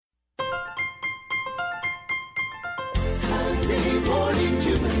Sunday Morning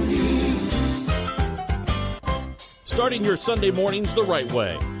Jubilee. Starting your Sunday mornings the right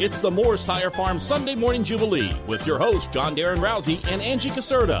way. It's the Moore's Tire Farm Sunday Morning Jubilee with your hosts Darrin Rowsey and Angie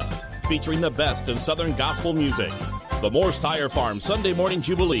featuring the best in Southern gospel music. The Moore's Tire Farm Sunday Morning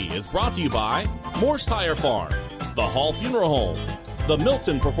Jubilee is brought to you by Moore's Tire Farm, the Hall Funeral Home, the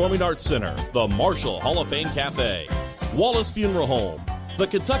Milton Performing Arts Center, the Marshall Hall of Fame Cafe, Wallace Funeral Home, the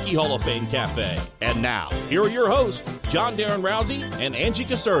Kentucky Hall of Fame Cafe. And now, here are your hosts, Darrin Rowsey and Angie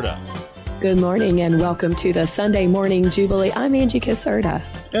Caserta. Good morning and welcome to the Sunday Morning Jubilee. I'm Angie Caserta.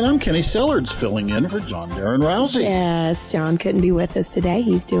 And I'm Kenny Sellards filling in for Darrin Rowsey. Yes, John couldn't be with us today.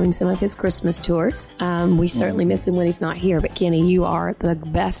 He's doing some of his Christmas tours. We certainly miss him when he's not here. But Kenny, you are the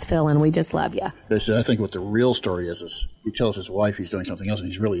best fill-in. We just love you. I think what the real story is he tells his wife he's doing something else and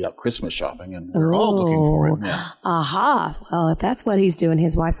he's really out Christmas shopping and we're all looking for him. Yeah. Aha. Well, if that's what he's doing,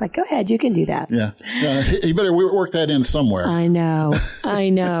 his wife's like, go ahead, you can do that. Yeah. He better work that in somewhere. I know.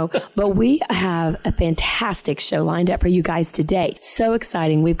 But we have a fantastic show lined up for you guys today. So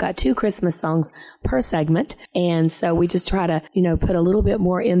exciting. We've got 2 Christmas songs per segment. And so we just try to, put a little bit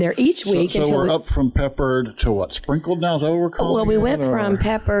more in there each week. So we're up from peppered to what? Sprinkled now? Is that what we're calling it? Well, we went from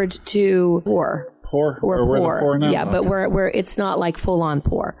peppered to pour. We're pour now? Yeah, but we're it's not like full on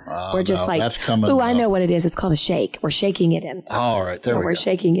pour. We're just that's coming I know what it is. It's called a shake. We're shaking it in. All right, there we go. We're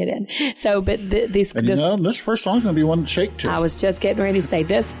shaking it in. So, but this first song's going to be one to shake to. I was just getting ready to say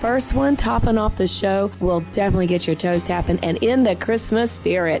this first one, topping off the show, will definitely get your toes tapping and in the Christmas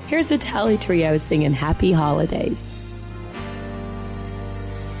spirit. Here's the Tally Trio singing Happy Holidays.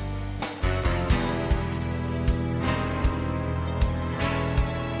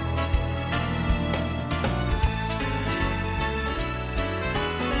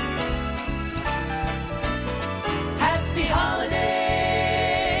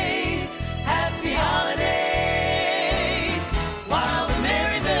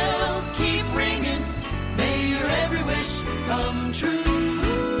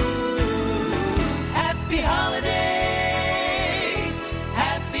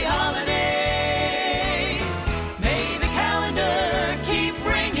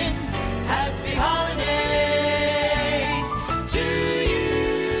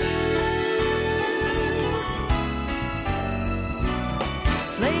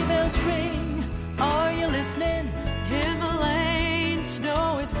 Sleigh bells ring, are you listening? In the lane,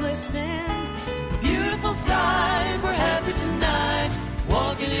 snow is glistening. Beautiful sight, we're happy tonight,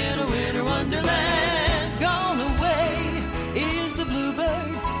 walking in a winter wonderland. Gone away is the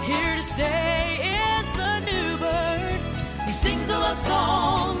bluebird, here to stay is the new bird. He sings a love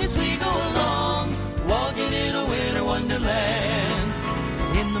song as we go along, walking in a winter wonderland.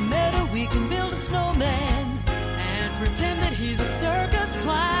 In the meadow we can build a snowman and pretend that he's a circus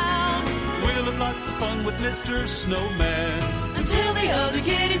clown. We'll have lots of fun with Mr. Snowman until the other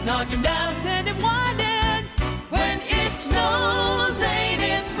kiddies knock him down and send him winding. When it snows, ain't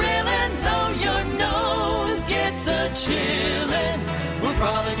it thrilling? Though your nose gets a chillin', we'll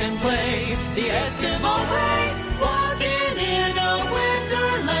frolic and play the Eskimo way, walking in a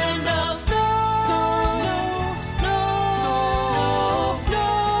winterland of snow.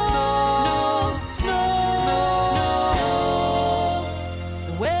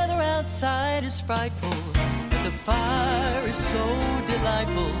 Frightful, but the fire is so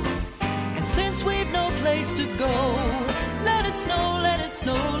delightful. And since we've no place to go, let it snow, let it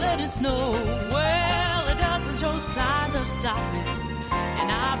snow, let it snow. Well, it doesn't show signs of stopping,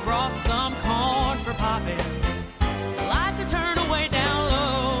 and I brought some corn for popping. The lights are turned way down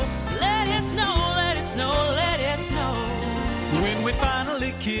low. Let it snow, let it snow, let it snow. When we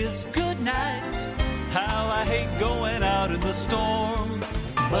finally kiss goodnight, how I hate going out in the storm.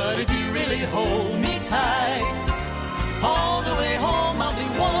 But if you really hold me tight, all the way home I'll be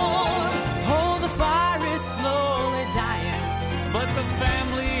warm. Oh, the fire is slowly dying, but the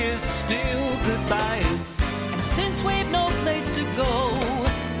family is still goodbying. And since we've no place to go,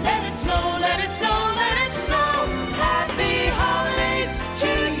 let it snow, let it snow, let it snow. Happy holidays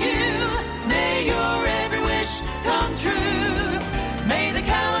to you. May your every wish come true. May the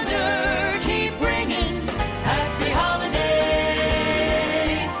calendar keep ringing. Happy holidays.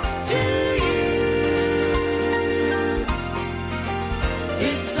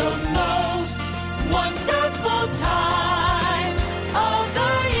 It's the most wonderful time of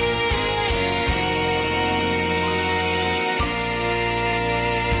the year.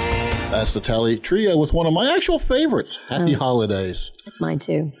 That's the Tally Trio with one of my actual favorites, Happy Holidays. It's mine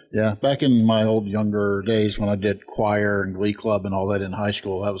too. Yeah, back in my old younger days when I did choir and glee club and all that in high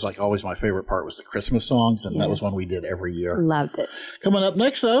school, that was like always my favorite part was the Christmas songs, and that was one we did every year. Loved it. Coming up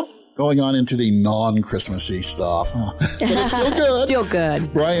next, though, Going on into the non-Christmassy stuff. Huh? But it's still good. Still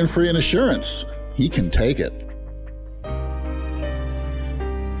good. Brian Free and Assurance. He can take it.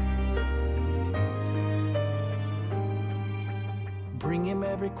 Bring him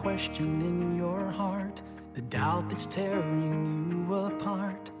every question in your heart, the doubt that's tearing you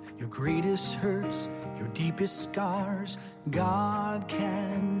apart, your greatest hurts, your deepest scars. God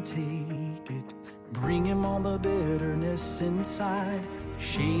can take it. Bring him all the bitterness inside, the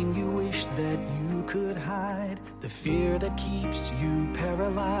shame you wish that you could hide, the fear that keeps you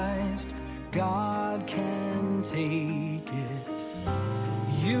paralyzed. God can take it.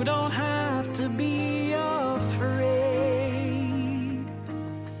 You don't have to be afraid,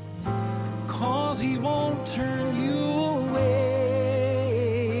 'cause he won't turn you away.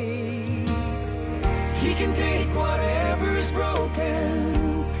 He can take whatever's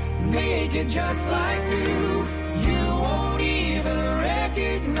broken, make it just like new. You won't even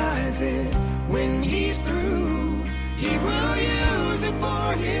recognize it when he's through. He will use it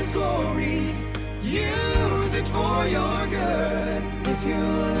for his glory, use it for your good, if you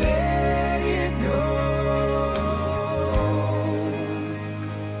let it go.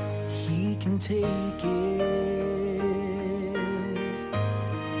 He can take it.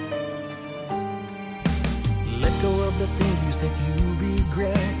 Let go of the things that you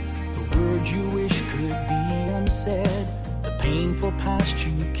regret, the words you wish could be unsaid, the painful past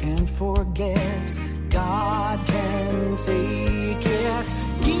you can't forget. God can take it.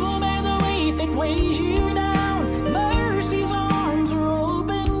 He will bear the weight that weighs you down. Mercy's arms are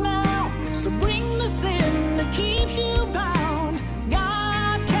open now. So bring the sin that keeps you bound.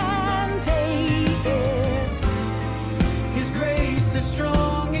 God can take it. His grace is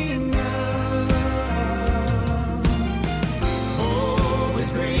strong enough. Oh,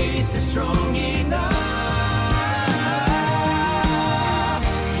 his grace is strong enough.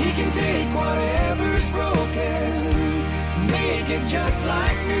 He can take whatever's broken, make it just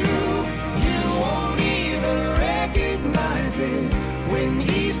like new. You won't even recognize it when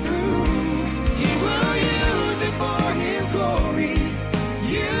he's through. He will use it for his glory,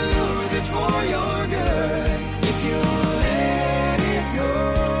 use it for your good, if you let it go.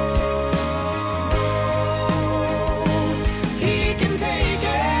 He can take it.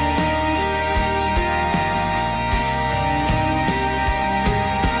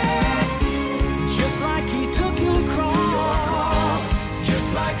 Just like he took your cross,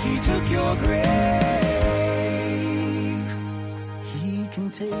 just like he took your grave. He can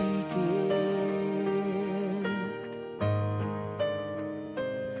take it.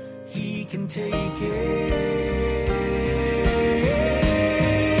 He can take it.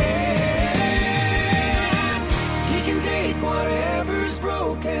 He can take whatever's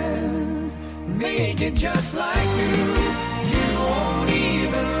broken, make it just like new. You won't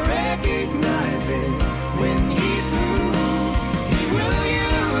even recognize it when he's through. He will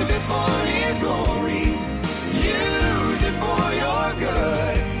use it for his glory, use it for your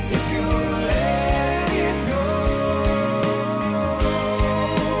good, if you let it go.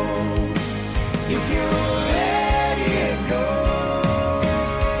 If you let it go,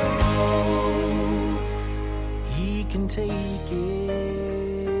 he can take it.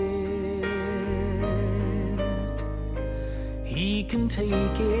 He can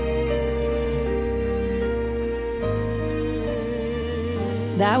take it.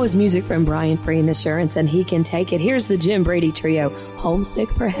 That was music from Brian Free and Assurance, and he can take it. Here's the Jim Brady Trio, Homesick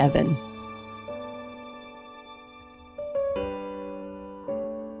for Heaven.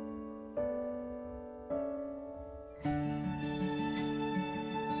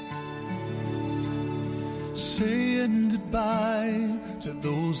 Saying goodbye to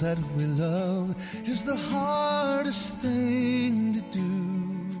those that we love is the hardest thing to do.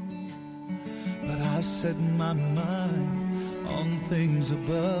 But I've set my mind on things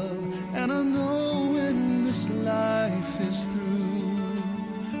above, and I know when this life is through,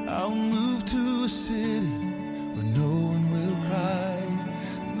 I'll move to a city where no one will cry,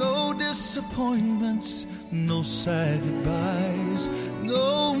 no disappointments, no sad goodbyes,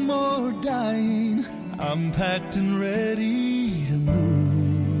 no more dying. I'm packed and ready to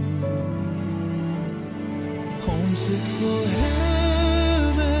move. Homesick for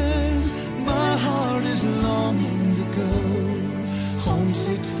heaven, my heart is longing to go.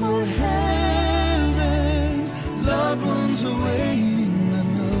 Homesick for heaven, loved ones are waiting, I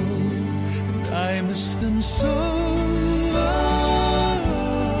know, and I miss them so.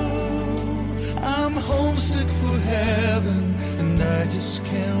 I'm homesick for heaven, and I just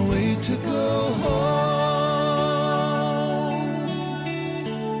can't wait to go home.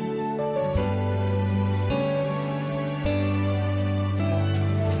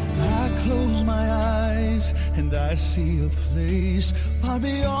 eyes, and I see a place far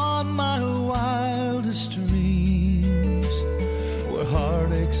beyond my wildest dreams, where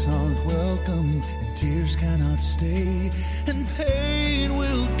heartaches aren't welcome and tears cannot stay, and pain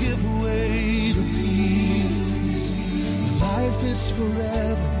will give way to peace. Life is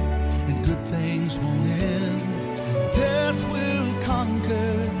forever and good things won't end. Death will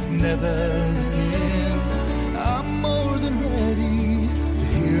conquer, never again. I'm more than ready to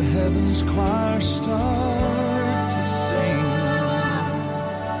hear heaven's choir start to sing.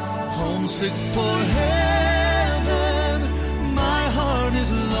 Homesick for heaven, my heart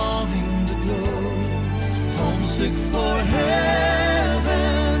is longing to go. Homesick for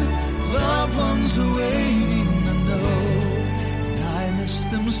heaven, loved ones are waiting, I know, and I miss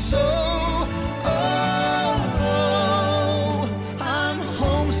them so. Oh, I'm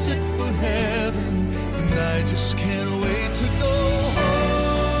homesick for heaven, and I just can't wait to go home.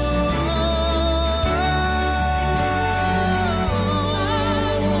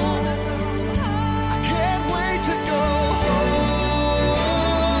 I can't wait to go home.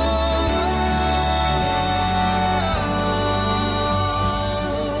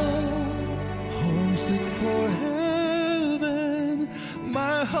 Homesick for heaven,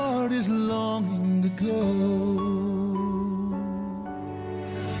 my heart is longing to go.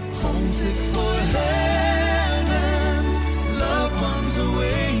 Homesick for heaven, loved ones are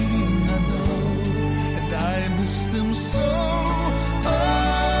waiting, I know, and I miss them so. Oh,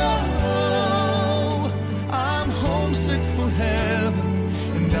 I'm homesick for heaven,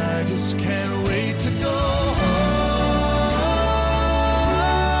 and I just can't wait to go home.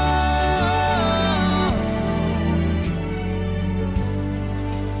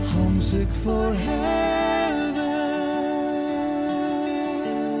 Homesick for heaven.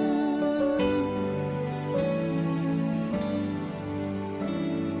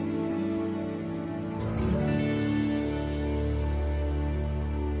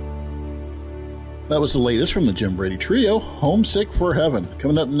 That was the latest from the Jim Brady Trio, Homesick for Heaven.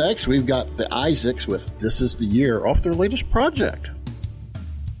 Coming up next, we've got the Isaacs with This Is the Year off their latest project.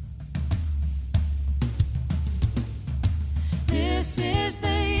 This is the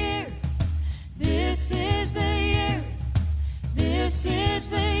year. This is the year. This is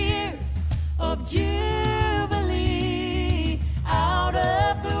the year of Jubilee. Out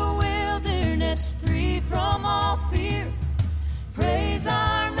of the wilderness, free from all fear. Praise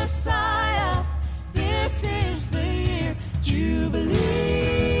our Messiah. This is the year, Jubilee.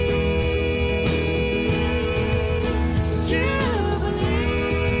 Jubilee.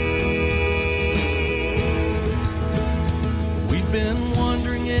 We've been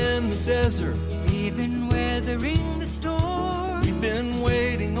wandering in the desert. We've been weathering the storm. We've been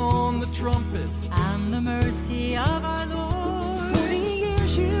waiting on the trumpet and the mercy of our Lord. 40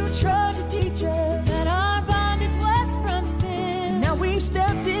 years you tried to teach us that our bondage was from sin. Now we've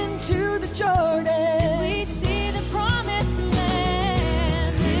stepped into the Jordan. We see the promised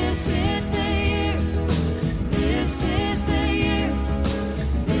land. This is the year. This is the year.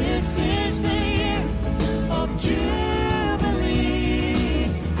 This is the year of Jubilee.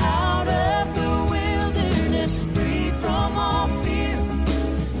 Out of the wilderness, free from all fear.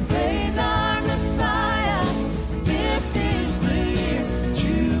 Praise our Messiah. This is the year,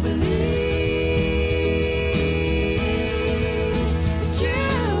 Jubilee.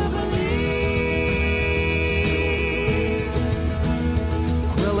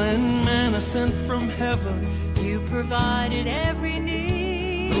 Sent from heaven, you provided every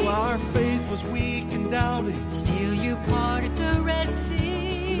need. Though our faith was weak and doubting, still you parted the Red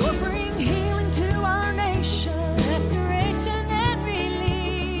Sea. Lord, bring healing to our nation, restoration and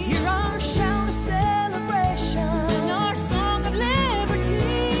relief. Hear our shout of celebration and our song of liberty.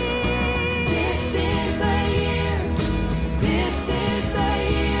 This is the year. This is the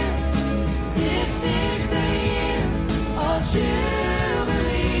year. This is the year of Jubilee.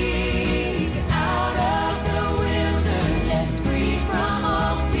 Free from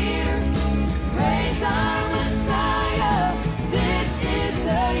all fear, praise our Messiah. This is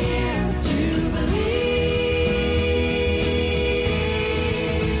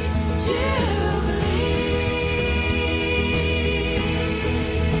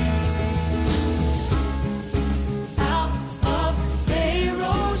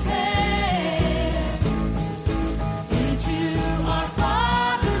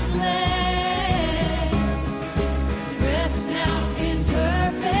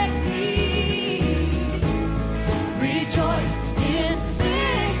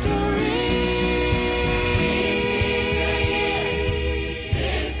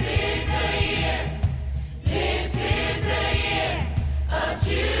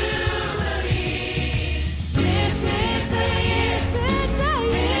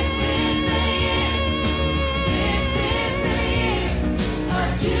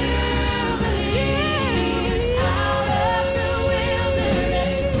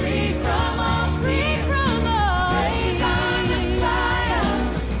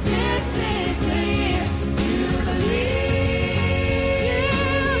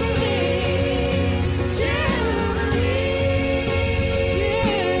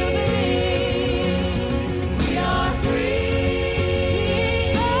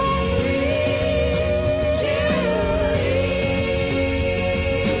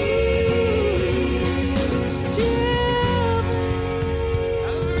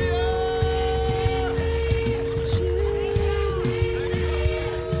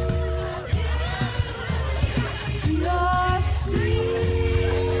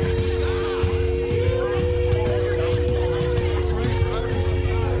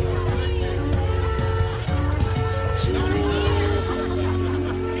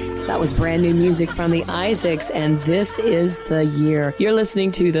was brand new music from the Isaacs, and This Is the Year. You're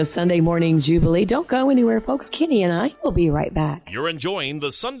listening to the Sunday Morning Jubilee. Don't go anywhere, folks. Kenny and I will be right back. You're enjoying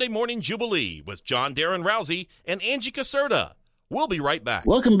the Sunday Morning Jubilee with John Darrin Rowsey and Angie Caserta. We'll be right back.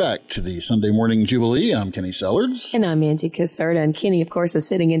 Welcome back to the Sunday Morning Jubilee. I'm Kenny Sellards. And I'm Angie Caserta. And Kenny, of course, is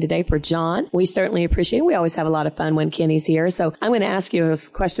sitting in today for John. We certainly appreciate it. We always have a lot of fun when Kenny's here. So I'm going to ask you a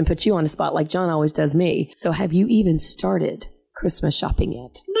question, put you on the spot like John always does me. So have you even started Christmas shopping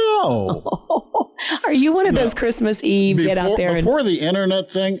yet? No. Are you one of those Christmas Eve get out there? Before the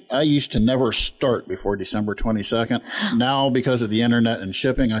internet thing, I used to never start before December 22nd. Now, because of the internet and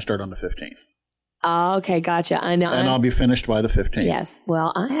shipping, I start on the 15th. Oh, okay, gotcha. I know. And I'll be finished by the 15th. Yes.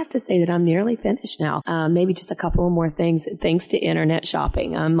 Well, I have to say that I'm nearly finished now. Maybe just a couple of more things thanks to internet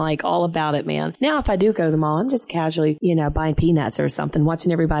shopping. I'm like all about it, man. Now, if I do go to the mall, I'm just casually, buying peanuts or something,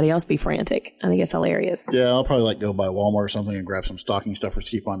 watching everybody else be frantic. I think it's hilarious. Yeah, I'll probably go by Walmart or something and grab some stocking stuffers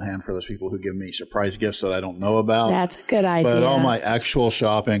to keep on hand for those people who give me surprise gifts that I don't know about. That's a good idea. But all my actual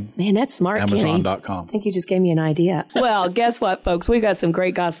shopping, man, that's smart, Amazon.com. I think you just gave me an idea. Well, guess what, folks? We've got some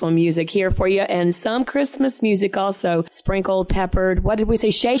great gospel music here for you and some Christmas music also sprinkled, peppered. What did we say?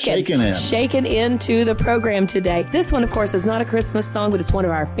 Shaken into the program today. This one, of course, is not a Christmas song, but it's one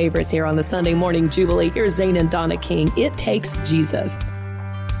of our favorites here on the Sunday Morning Jubilee. Here's Zane and Donna King. It Takes Jesus.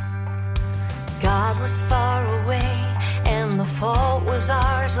 God was far away and the fault was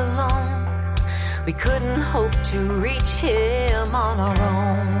ours alone. We couldn't hope to reach him on our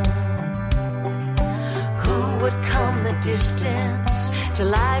own. Who would come the distance to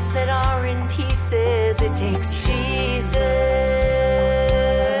lives that are in pieces? It takes Jesus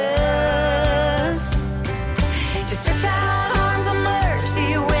to stretch out arms of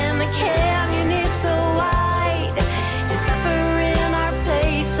mercy when the canyon is so wide, to suffer in our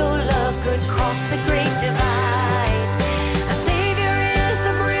place so love could cross the great divide. A Savior is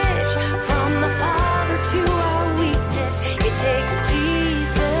the bridge from the Father to our weakness. It takes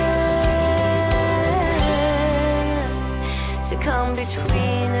Jesus to come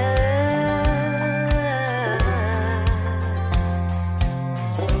between us.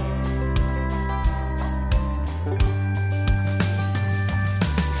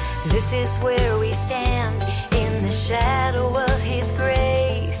 This is where we stand in the shadow of His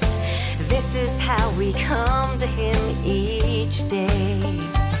grace. This is how we come to Him each day.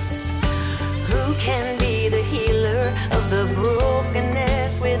 Who can be the healer of the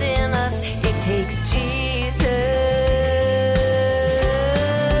brokenness within us? It takes Jesus.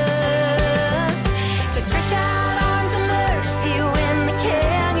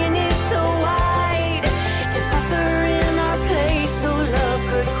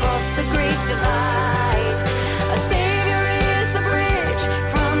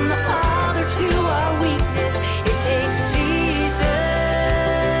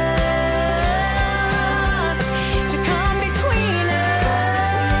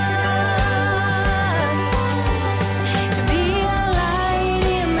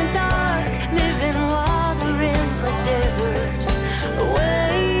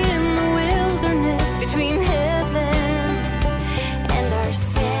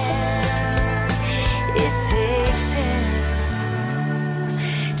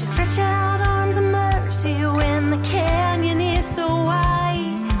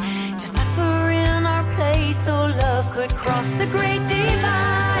 Cross the great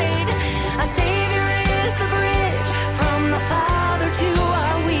divide. A Savior is the bridge from the Father to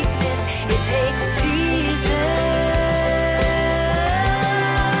our weakness. It takes Jesus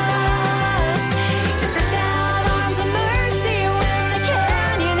to stretch out arms of mercy when the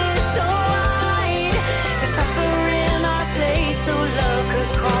canyon is so wide, to suffer in our place so love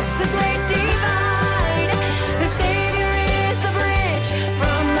could cross the great divide. The Savior is the bridge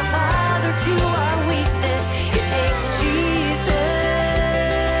from the Father to our weakness. It takes Jesus.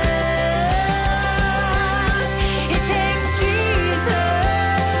 It takes Jesus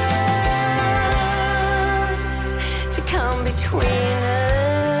to come between us.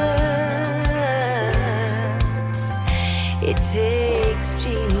 It takes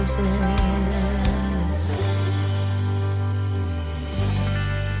Jesus.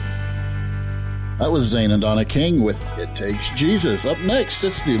 That was Zane and Donna King with It Takes Jesus. Up next,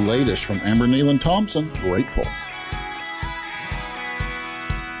 it's the latest from Amber Nealon Thompson, Grateful.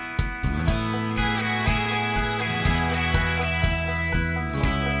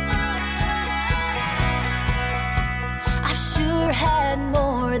 I've sure had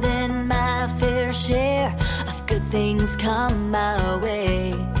more than my fair share of good things come my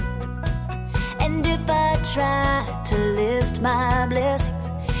way. And if I try to list my blessings,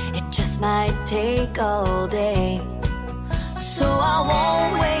 it just might take all day. So I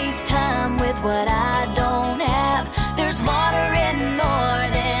won't waste time with what I don't have. There's water in more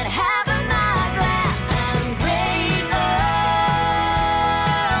than half of my glass. I'm grateful,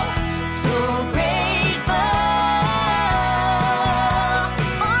 so grateful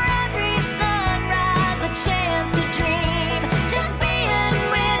for every sunrise, the chance to dream, just being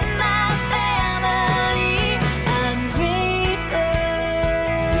with my family. I'm grateful,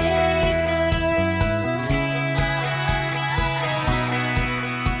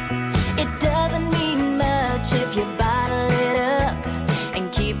 It doesn't mean much if you bottle it up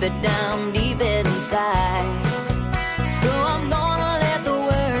and keep it down deep inside. So I'm gonna let the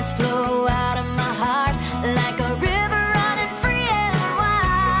words flow out of my heart like a river running free and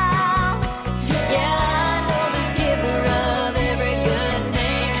wild. Yeah, I know the giver of every good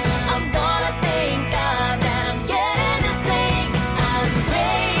thing. I'm gonna thank God that I'm getting to sing. I'm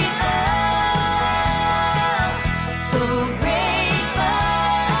grateful, so grateful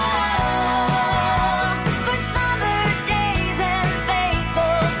for summer days and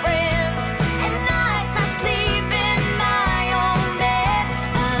faithful friends, and nights I sleep in my own bed.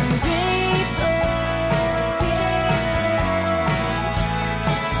 I'm grateful.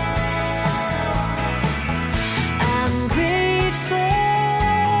 I'm grateful,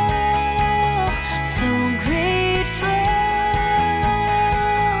 so grateful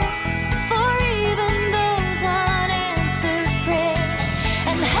for even those unanswered prayers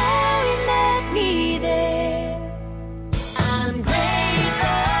and how He met me there. I'm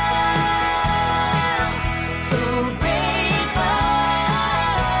grateful, so grateful.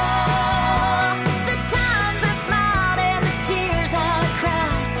 The times I smiled and the tears I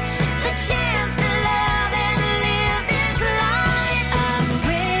cried, the chance to love and live this life. I'm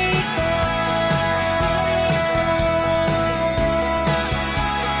grateful.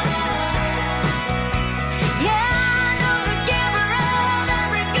 Yeah, I know the giver of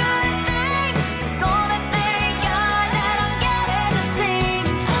every good thing. Gonna thank God that I'm getting to sing.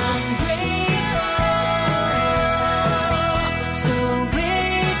 I'm grateful, so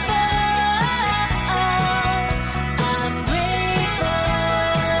grateful. I'm grateful,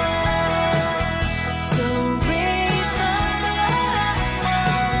 so grateful.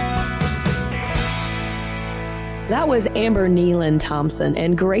 That was Amber Nealon Thompson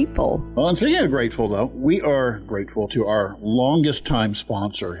and Grateful. Well, and speaking of grateful, though, we are grateful to our longest time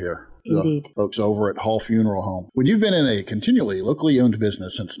sponsor here. Indeed. The folks over at Hall Funeral Home. When you've been in a continually locally owned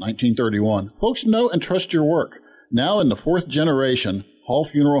business since 1931, folks know and trust your work. Now in the fourth generation, Hall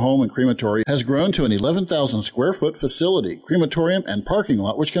Funeral Home and Crematory has grown to an 11,000 square foot facility, crematorium, and parking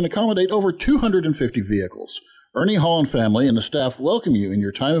lot which can accommodate over 250 vehicles. Ernie Hall and family and the staff welcome you in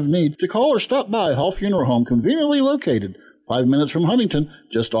your time of need to call or stop by Hall Funeral Home, conveniently located 5 minutes from Huntington,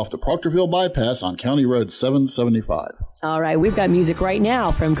 just off the Proctorville Bypass on County Road 775. All right, we've got music right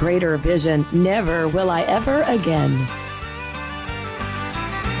now from Greater Vision, Never Will I Ever Again. Never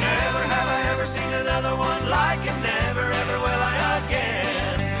have I ever seen another one like him. Never ever will I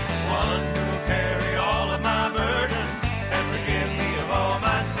again. One who will carry all of my burdens and forgive me of all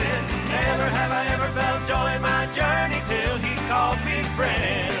my sin. Never have I ever felt joy in my journey till He called me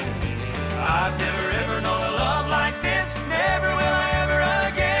friend. I've never ever known a love like this. Never will I ever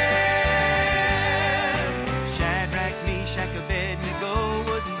again. Shadrach, Meshach, Abednego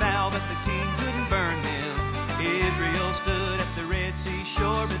wouldn't bow, but the king couldn't burn them. Israel stood at the Red Sea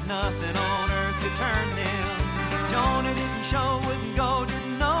shore, but nothing on earth could turn them. Jonah didn't show, wouldn't go,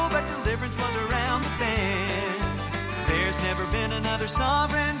 didn't know, but deliverance was around the bend. There's never been another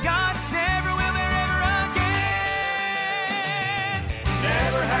sovereign God. Never will there ever again.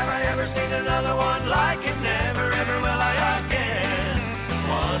 Never have I ever seen another one like Him. Never ever will I again.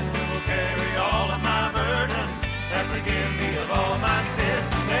 One who will carry all of my burdens and forgive me of all my sin.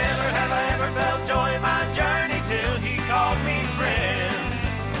 Never have I ever felt joy in my journey till He called me friend.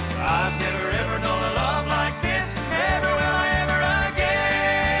 I've never ever known a love like this. Never will I ever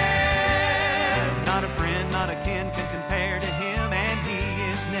again. Not a friend, not a kin can compare to Him, and He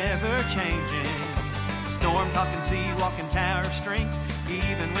is never changing. Storm-talking sea, walking tower of strength,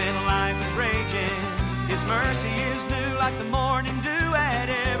 even when life is raging. His mercy is new like the morning dew at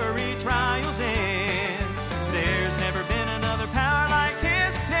every trial's end. There's never been another power like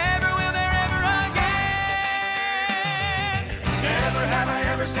His. Never will there ever again. Never have I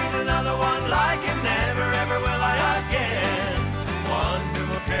ever seen another one like Him. Never ever will I again. One who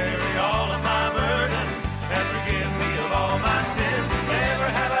will carry all of my burdens and forgive me of all my sin. Never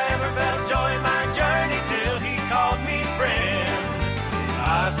have I ever felt joy in my journey till He called me friend.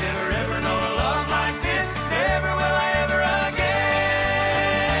 I've never ever known a love like this. Never will I ever again.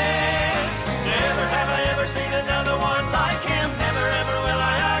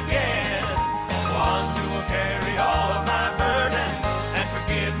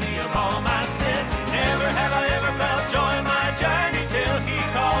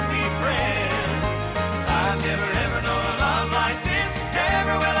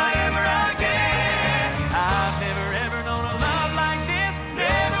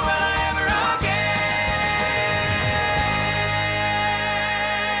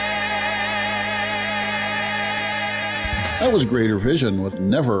 That was Greater Vision with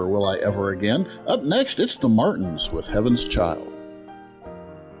Never Will I Ever Again. Up next, it's the Martins with Heaven's Child.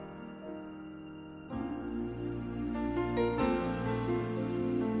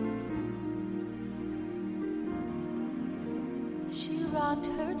 She rocked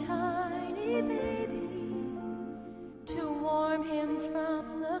her tiny baby to warm him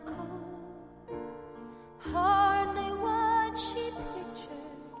from the cold. Hardly what she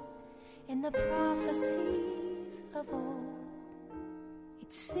pictured in the prophecies of old.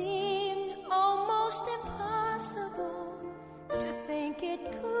 It seemed almost impossible to think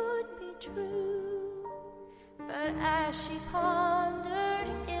it could be true. But as she pondered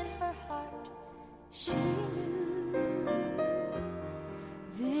in her heart, she knew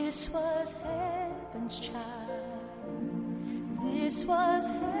this was heaven's child. This was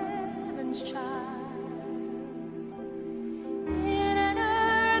heaven's child. In an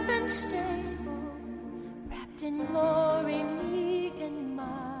earthen stable, wrapped in glory, meek and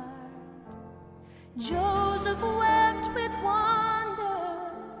mild, Joseph wept with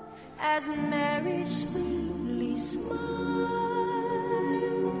wonder as Mary sweetly smiled,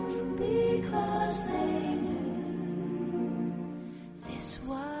 because they knew this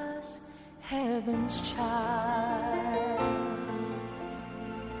was heaven's child.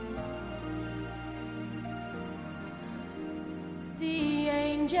 The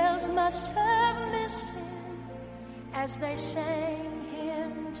angels must have missed him as they sang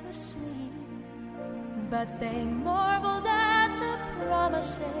him to sleep, but they marveled at the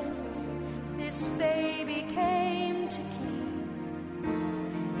promises this baby came to keep.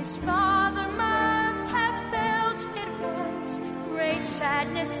 His father must have felt it was great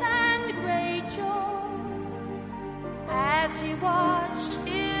sadness and great joy as he watched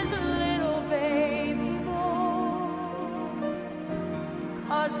his little baby boy.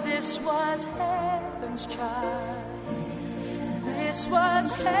 'Cause this was heaven's child. This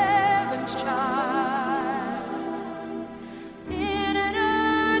was heaven's child. In an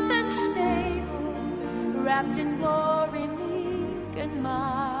earthen stable, wrapped in glory, meek and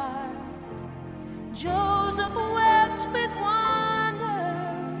mild, Joseph wept with wonder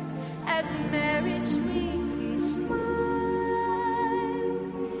as Mary sweetly smiled,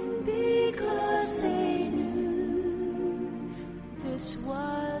 because they knew this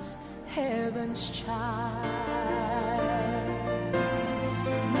was heaven's child.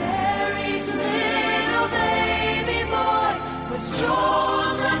 Mary's little baby boy was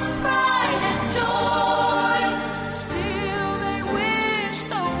Joseph's pride and joy. Still they wish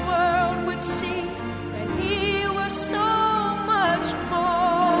the world would see that he was so much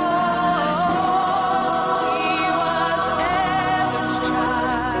more. He was heaven's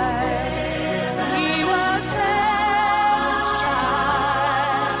child. He was heaven's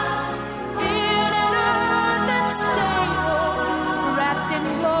child. In an earthen stable, wrapped in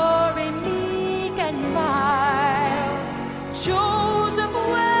glory, meek and mild, Joseph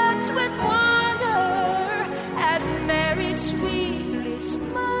wept with wonder as Mary sweetly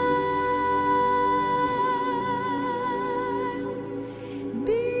smiled,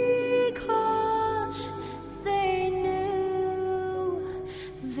 because they knew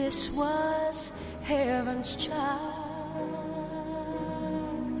this was heaven's child.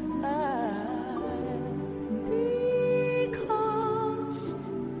 Because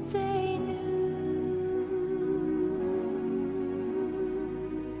they knew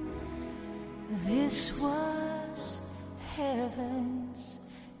this was heaven's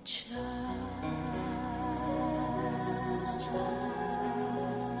child.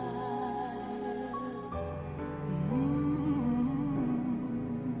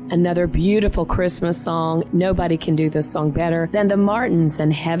 Another beautiful Christmas song. Nobody can do this song better than the Martins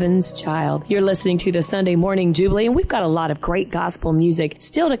and Heaven's Child. You're listening to the Sunday Morning Jubilee, and we've got a lot of great gospel music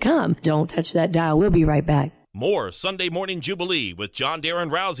still to come. Don't touch that dial. We'll be right back. More Sunday Morning Jubilee with John Darrin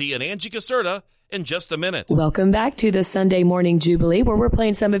Rowsey and Angie Caserta in just a minute. Welcome back to the Sunday Morning Jubilee, where we're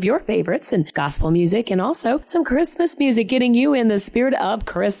playing some of your favorites and gospel music and also some Christmas music, getting you in the spirit of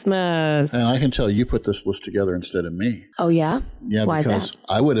Christmas. And I can tell you put this list together instead of me. Oh, yeah? Yeah, Why because is that?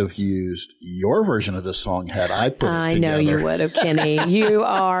 I would have used your version of this song had I put it I together. know you would have, Kenny. You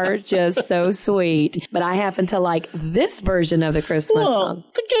are just so sweet. But I happen to like this version of the Christmas Well, song.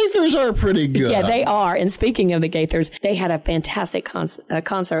 the Gaithers are pretty good. Yeah, they are. And speaking of the Gaithers, they had a fantastic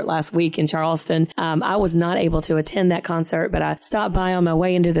concert last week in Charleston. I was not able to attend that concert, but I stopped by on my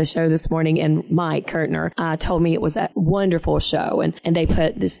way into the show this morning, and Mike Kurtner told me it was a wonderful show. And they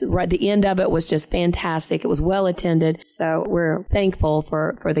put this, right, the end of it was just fantastic. It was well attended. So we're thankful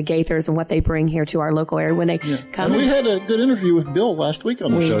for the Gaithers and what they bring here to our local area when they come. And we had a good interview with Bill last week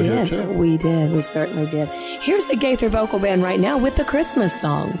on the show here, too. We did. We certainly did. Here's the Gaither Vocal Band right now with the Christmas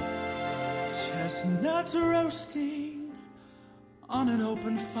song. Chestnuts roasting on an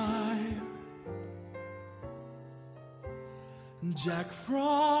open fire, Jack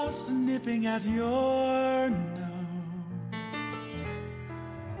Frost nipping at your nose,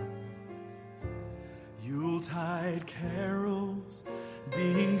 Yuletide carols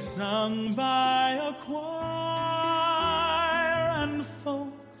being sung by a choir, and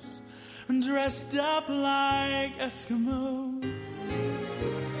folks dressed up like Eskimos.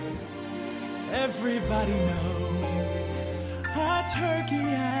 Everybody knows a turkey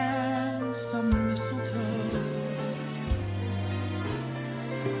and some mistletoe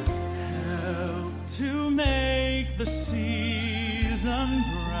help to make the season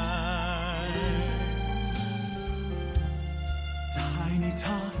bright. Tiny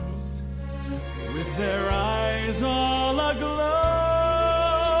tots with their eyes all aglow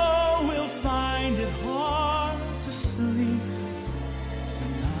will find it hard to sleep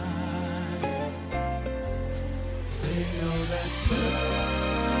tonight. They know that Santa's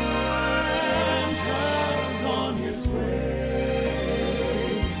on his way.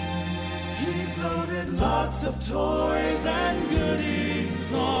 He's loaded lots of toys and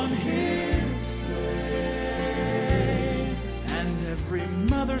goodies on his sleigh, and every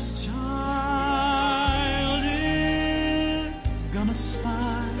mother's child is gonna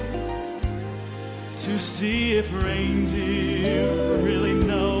smile to see if reindeer really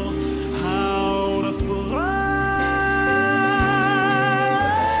know how to fly.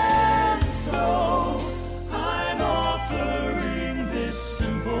 And so I'm offering this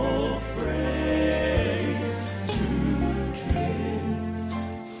simple phrase to kids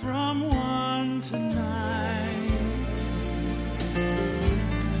from 1 to 92.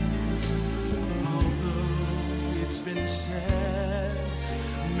 Although it's been said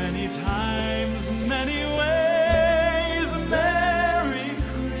many times, many ways, Merry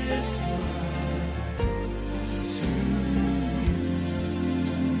Christmas to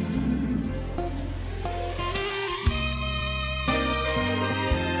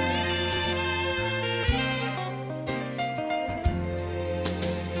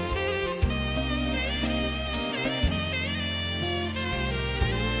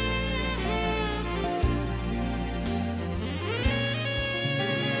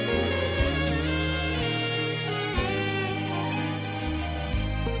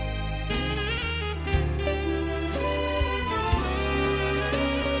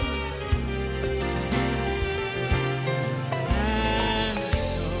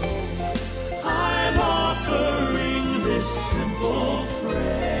simple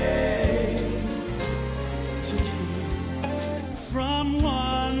phrase to kids from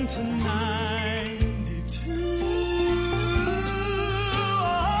 1 to 92.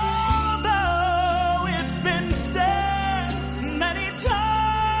 Although it's been said many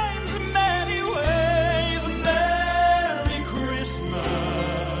times, many ways, Merry Christmas,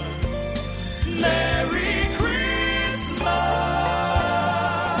 Merry Christmas,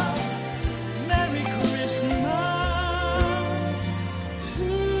 Merry Christmas to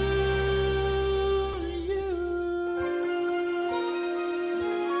you.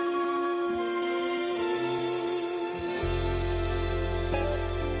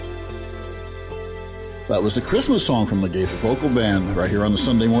 That was the Christmas song from the Gaither Vocal Band right here on the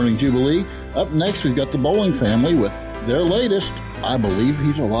Sunday Morning Jubilee. Up next, we've got the Bowling Family with their latest, I Believe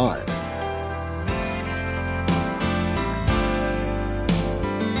He's Alive.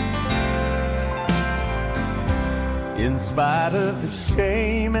 In spite of the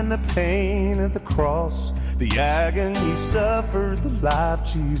shame and the pain of the cross, the agony suffered, the life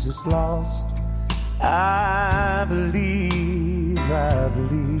Jesus lost, I believe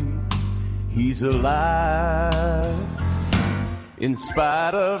He's alive. In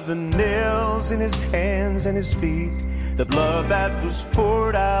spite of the nails in His hands and His feet, the blood that was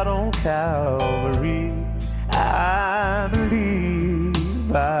poured out on Calvary, I believe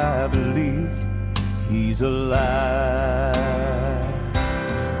He's alive.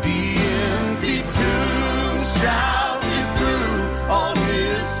 The empty tomb shouts it through all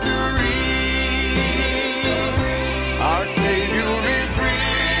history. Our Savior is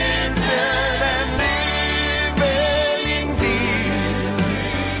risen and living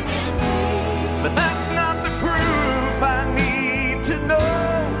indeed.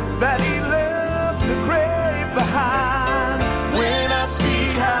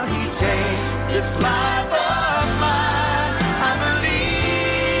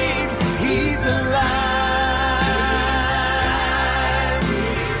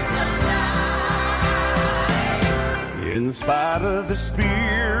 spite of the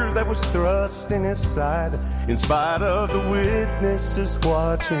spear that was thrust in his side, in spite of the witnesses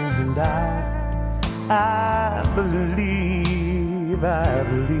watching him die, I believe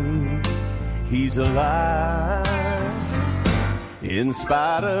he's alive. In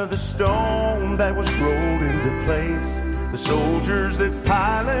spite of the stone that was rolled into place, the soldiers that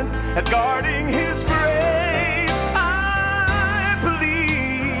Pilate had guarding his grave, I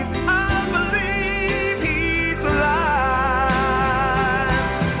believe he's alive.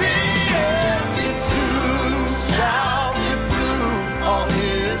 The empty tomb shall sit through all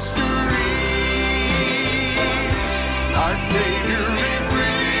history. Our Savior is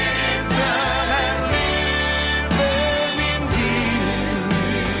risen and living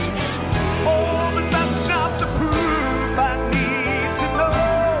indeed. Oh, but that's not the proof. I need to know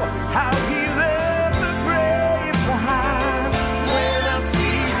how he left the grave behind. When I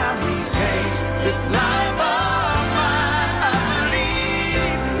see how he changed this life of mine, I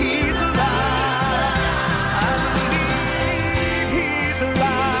believe he's alive. I believe he's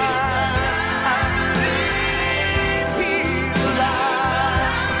alive. I believe he's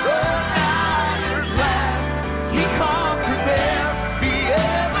alive. Oh, hours left, he conquered death. The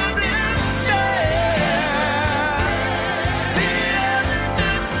evidence stands. The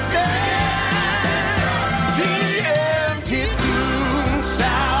evidence stands. The empty tomb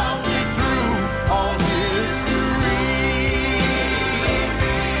shall see through all history.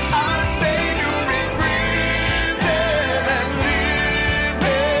 Our Savior is risen and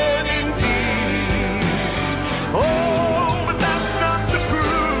living indeed. Oh, but that's not the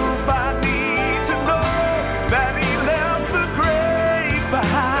proof. I need to know that he left the grave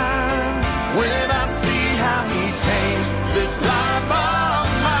behind. When I see how he changed this life of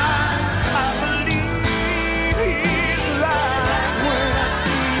mine, I believe he's alive. When I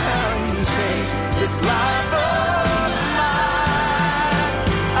see how he changed this life of mine,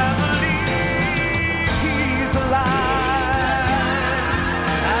 I believe he's alive.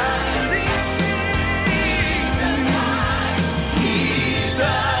 I believe he's alive. He's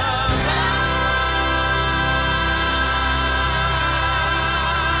alive.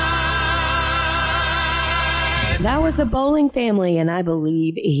 That was the Bowling Family, and I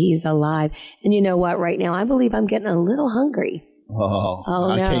believe he's alive. And you know what? Right now, I believe I'm getting a little hungry. Oh, Oh,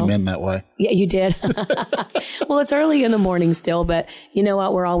 I no. came in that way. Yeah, you did. Well, it's early in the morning still, but you know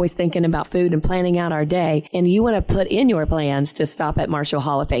what? We're always thinking about food and planning out our day. And you want to put in your plans to stop at Marshall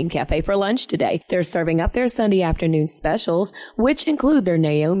Hall of Fame Cafe for lunch today. They're serving up their Sunday afternoon specials, which include their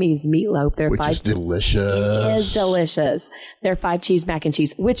Naomi's meatloaf. Their Which is delicious. It is delicious. Their 5-cheese mac and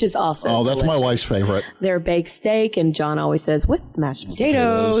cheese, which is also Oh, that's my delicious. wife's favorite. Their baked steak, and John always says, with mashed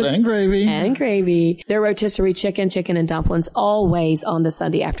potatoes. And gravy. And gravy. Their rotisserie chicken and dumplings, always on the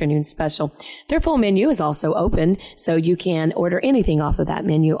Sunday afternoon special. Their full menu is also open, so you can order anything off of that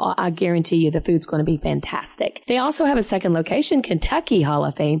menu. I guarantee you the food's going to be fantastic. They also have a second location, Kentucky Hall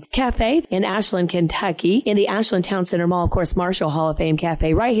of Fame Cafe in Ashland, Kentucky, in the Ashland Town Center Mall. Of course, Marshall Hall of Fame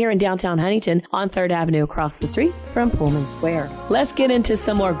Cafe right here in downtown Huntington on 3rd Avenue across the street from Pullman Square. Let's get into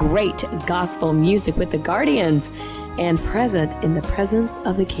some more great gospel music with the Guardians and Present in the Presence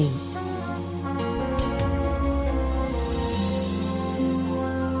of the King.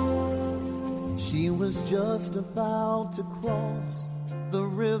 She was just about to cross the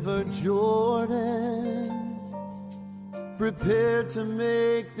river Jordan, prepared to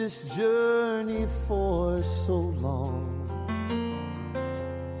make this journey for so long.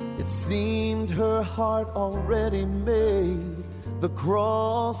 It seemed her heart already made the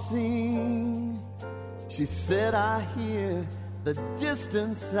crossing. She said, I hear the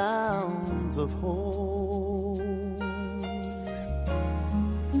distant sounds of home.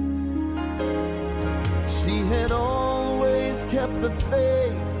 She had always kept the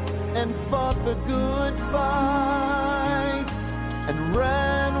faith and fought the good fight, and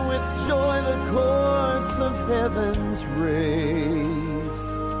ran with joy the course of heaven's race.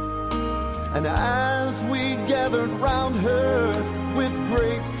 And as we gathered round her with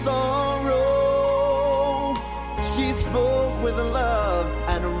great sorrow, she spoke with love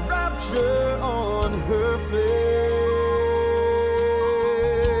and rapture on her face.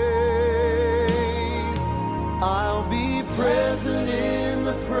 I'll be present in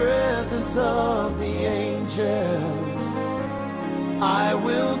the presence of the angels. I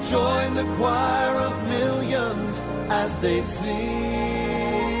will join the choir of millions as they sing.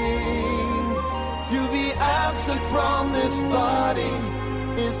 To be absent from this body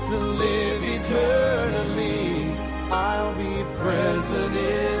is to live eternally. I'll be present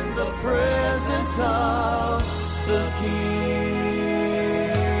in the presence of the King.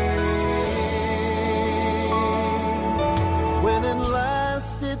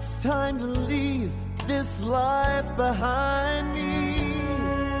 it's time to leave this life behind me,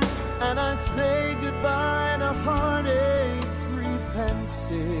 and I say goodbye to heartache, grief, and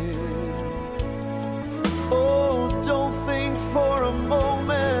sin. Oh, don't think for a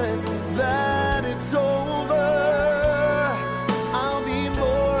moment that it's over. I'll be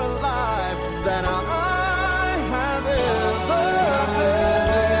more alive than I have ever been.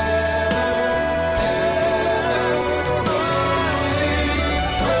 I'll be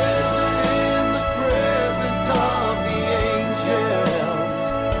present in the presence of the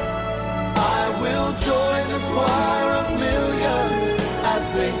angels. I will join the choir of millions as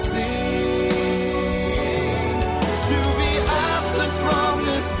they sing. To be absent from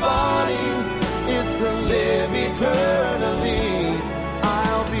this body is to live eternally.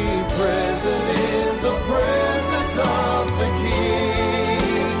 I'll be present in the presence of the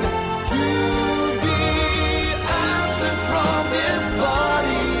King. To be absent from this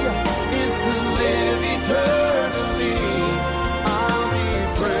body is to live eternally. I'll be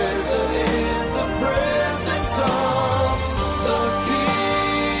present in the presence of the King.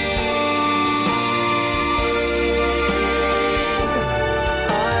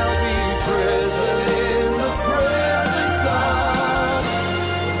 I'll be present in the presence of the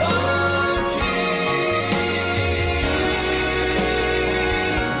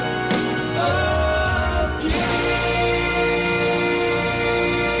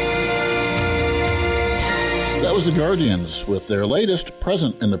That was the Guardians with their latest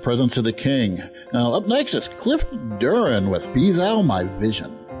Present in the Presence of the King. Now, up next, it's Cliff Darrin with Be Thou My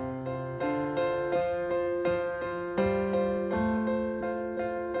Vision.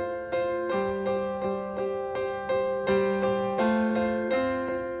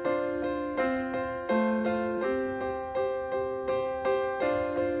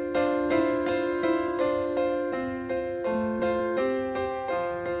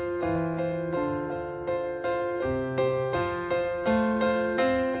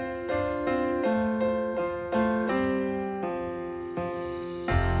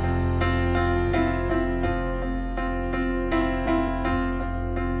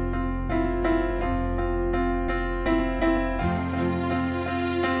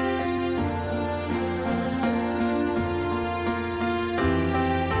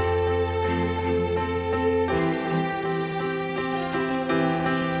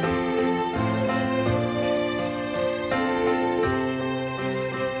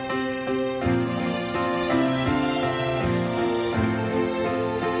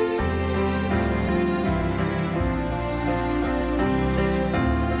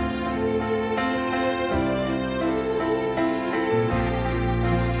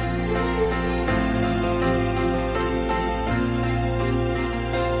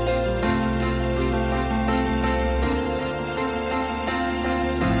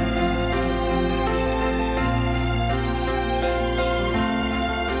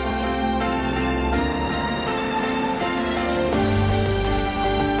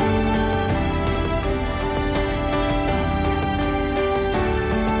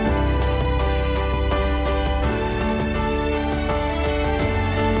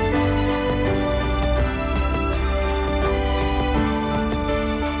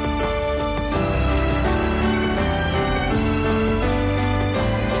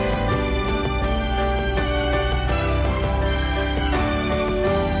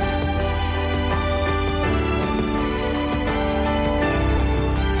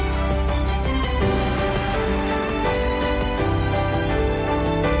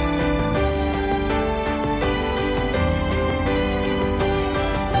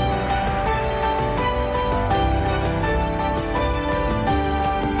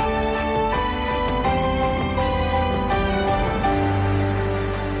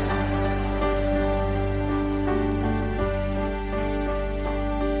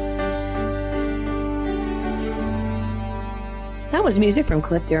 That was music from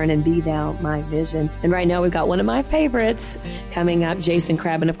Cliff Darrin and Be Thou My Vision. And right now we've got one of my favorites coming up, Jason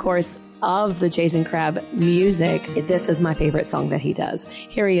Crabb. And of course, of the Jason Crabb music, this is my favorite song that he does.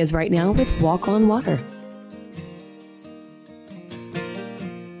 Here he is right now with Walk on Water.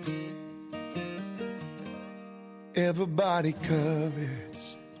 Everybody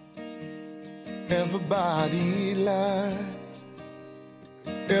covets, everybody lies,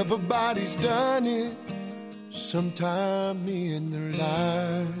 everybody's done it sometime in their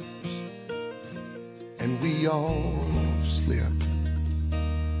lives, and we all slip.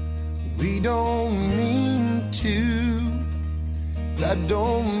 We don't mean to, that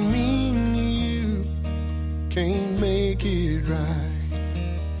don't mean you can't make it right.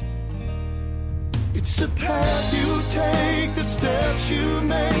 It's It's a path you take, the steps you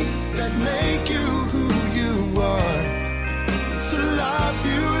make that make you who you are. It's a life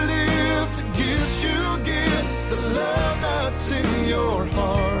you live, the gifts you give, the love that's in your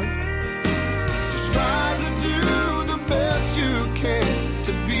heart. Just try to do the best you can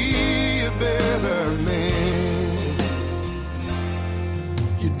to be a better man.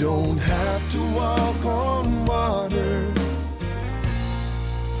 You don't have to walk on water.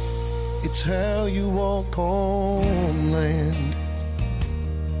 It's how you walk on land.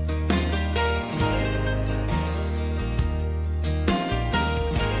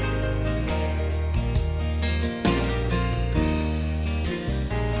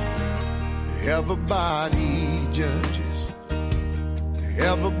 Everybody judges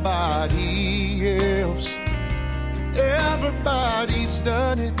everybody else. Everybody's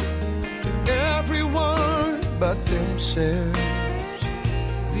done it to everyone but themselves.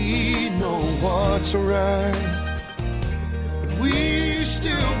 We know what's right, but we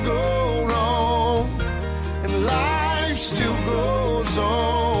still go wrong, and life still goes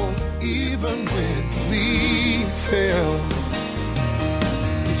on, even when we fail.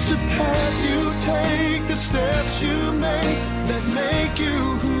 It's a path you take, the steps you make that make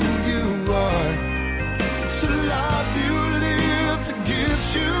you who you are. It's a life you live, the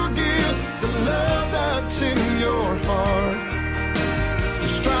gifts you give, the love that's in your heart.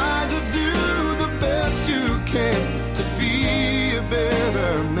 Try to do the best you can to be a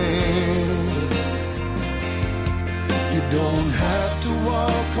better man. You don't have to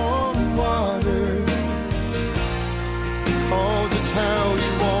walk on water, 'cause it's how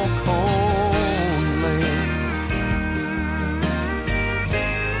you walk on land.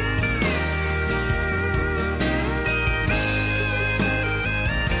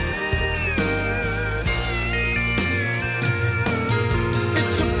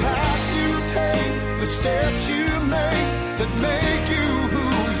 The steps you make that make you who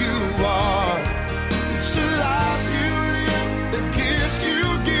you are. It's a life you live, the gifts you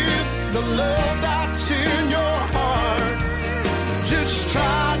give, the love that's in your heart. Just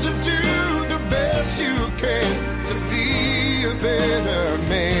try to do the best you can to be a better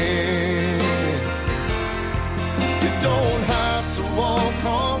man. You don't have to walk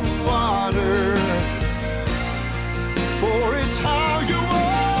on water, for it's how you walk.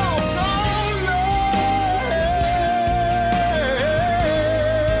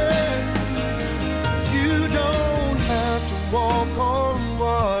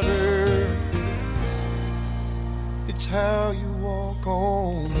 How you walk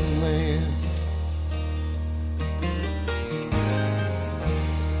on land.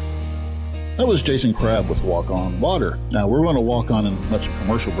 That was Jason Crabb with Walk on Water. Now, we're going to walk on and let some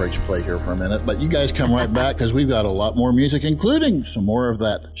commercial breaks play here for a minute, but you guys come right back because we've got a lot more music, including some more of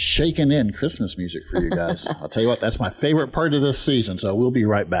that shaken in Christmas music for you guys. I'll tell you what, that's my favorite part of this season, so we'll be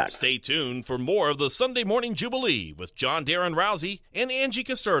right back. Stay tuned for more of the Sunday Morning Jubilee with John Darrin Rowsey and Angie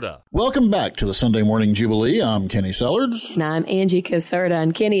Caserta. Welcome back to the Sunday Morning Jubilee. I'm Kenny Sellards. And I'm Angie Caserta,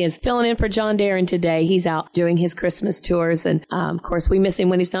 and Kenny is filling in for John Darrin today. He's out doing his Christmas tours, and of course, we miss him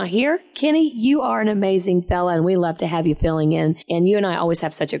when he's not here. Kenny, you are an amazing fella, and we love to have you filling in. And you and I always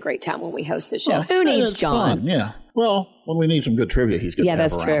have such a great time when we host the show. Who needs John? Fun. Yeah. Well, when we need some good trivia, he's good. Yeah, to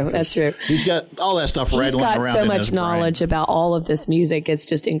have that's around. true. That's true. He's got all that stuff rattling around. He's got so in much his knowledge brain. about all of this music. It's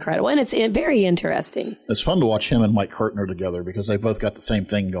just incredible, and it's very interesting. It's fun to watch him and Mike Kirtner together because they both got the same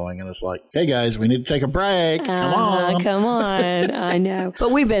thing going, and it's like, hey guys, we need to take a break. Come on. I know.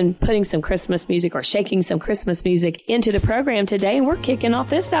 But we've been putting some Christmas music or shaking some Christmas music into the program today, and we're kicking off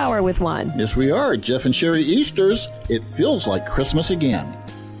this hour with one. Yes, we are. Jeff and Sherry Easter's It Feels Like Christmas Again.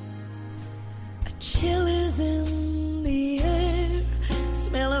 A chill is in the air,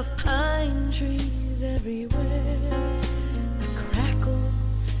 smell of pine trees everywhere, the crackle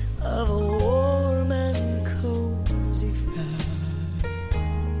of a warm and cozy fire.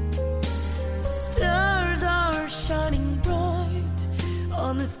 Stars are shining bright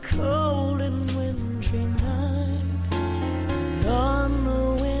on this cold and wintry night, and on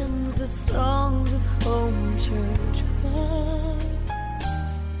the winds the songs of home church choirs.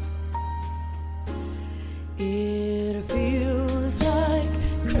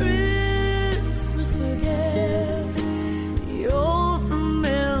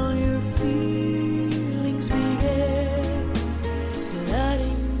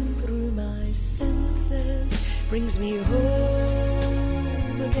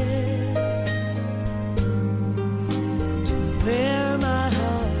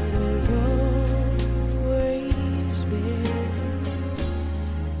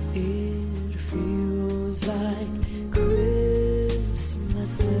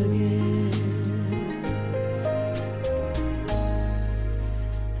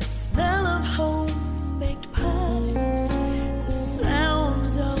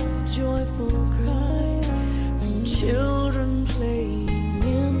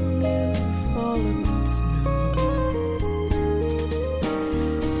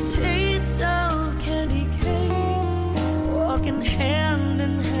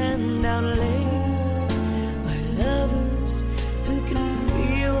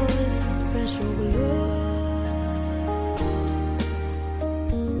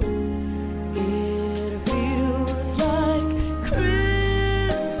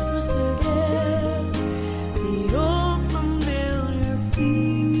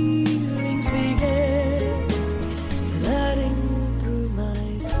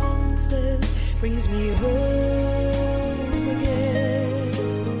 brings me home again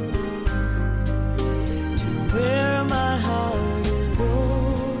to where my heart is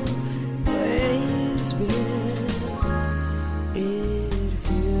always been. It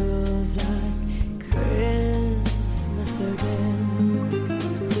feels like Christmas again.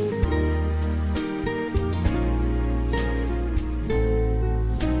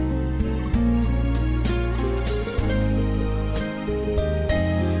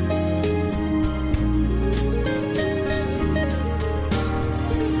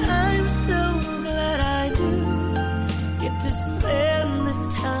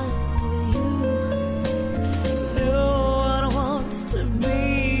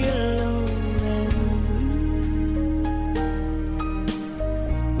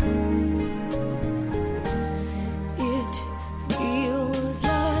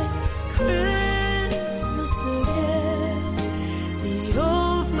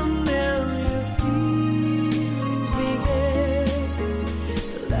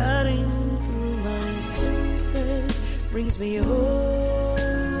 Brings me home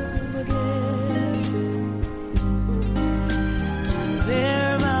again to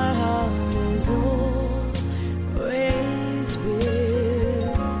where my heart has always been.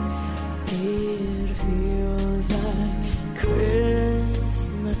 It feels like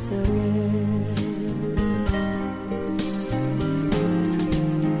Christmas again.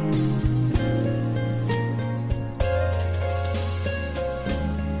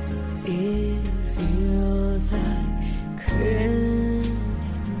 It feels like Christmas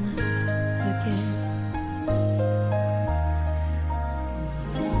again.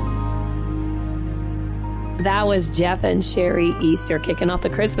 That was Jeff and Sherry Easter kicking off the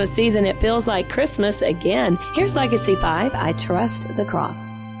Christmas season. It feels like Christmas again. Here's Legacy 5, I Trust the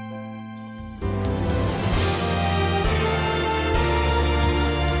Cross.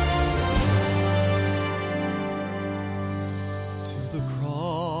 To the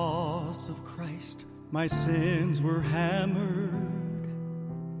cross of Christ, my sins were hammered.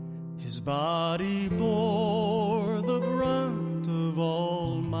 His body bore the brunt of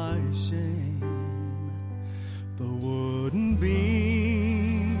all my shame. The wooden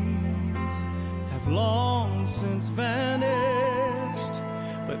beams have long since vanished,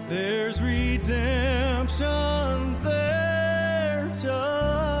 but there's redemption there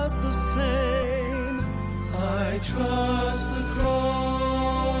just the same. I trust the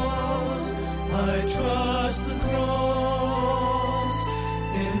cross, I trust the cross.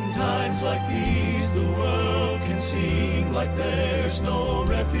 In times like these, the world can seem like there's no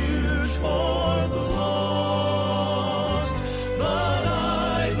refuge for the lost. But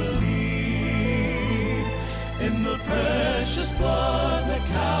I believe in the precious blood that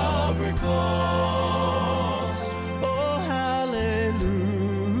Calvary cost. Oh,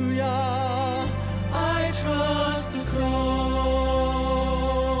 hallelujah, I trust the cross.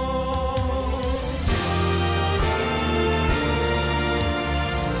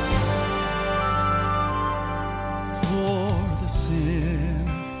 For the sin,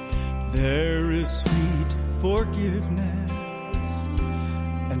 there is sweet forgiveness,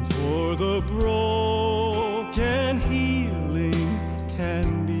 and for the broken, healing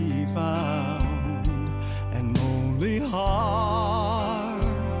can be found, and lonely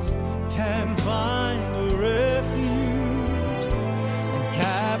hearts can find a refuge, and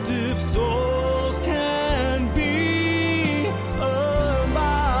captive souls can be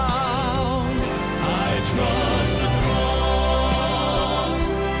unbound. I trust the cross,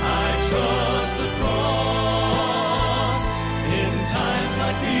 I trust the cross. In times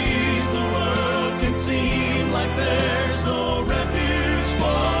like these, the world can seem like there's no refuge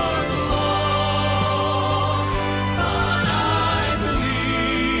for the lost. But I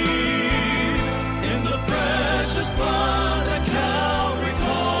believe in the precious blood that Calvary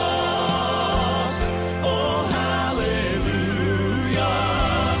cost. Oh, hallelujah,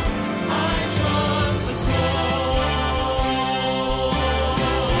 I trust the cross.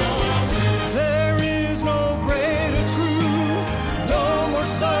 There is no greater truth, no more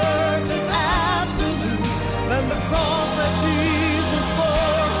certain absolute than the cross that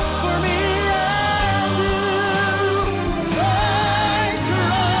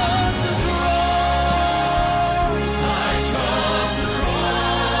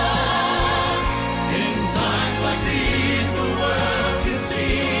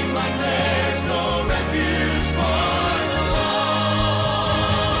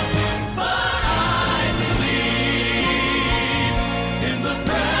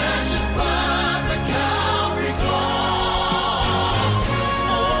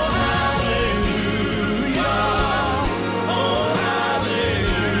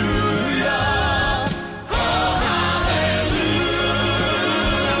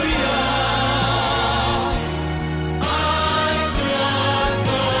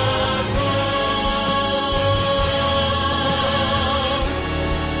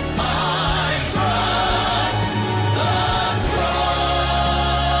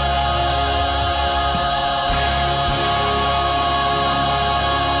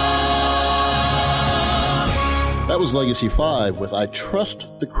was Legacy 5 with I Trust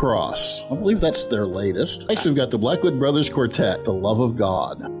the Cross. I believe that's their latest. Next, we've got the Blackwood Brothers Quartet, The Love of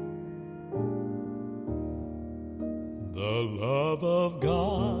God. The love of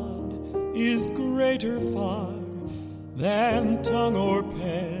God is greater far than tongue or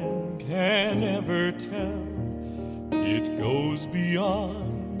pen can ever tell. It goes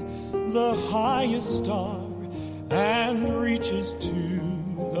beyond the highest star and reaches to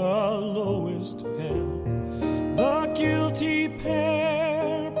the lowest hell. The guilty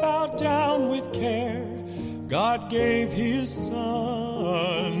pair bowed down with care. God gave his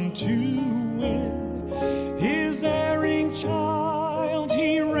Son to win. His erring child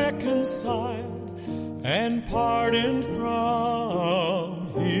he reconciled and pardoned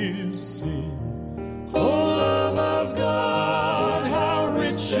from his sin. Oh, love of God, how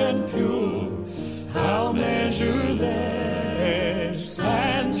rich and pure, how measureless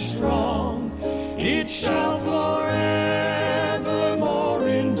and strong, it shall forevermore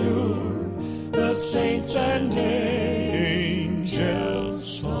endure, the saints and angels'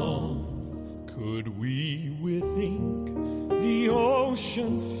 song. Could we with ink the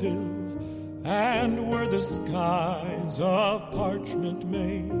ocean fill, and were the skies of parchment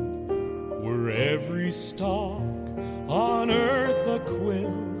made, were every stalk on earth a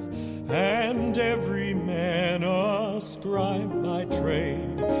quill, and every man a scribe by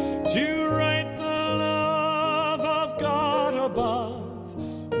trade, to write the love of God above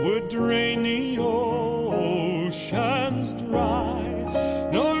would drain the oceans dry,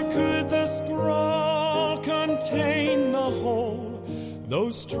 nor could the scroll contain the whole, though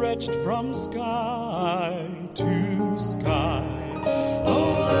stretched from sky to sky.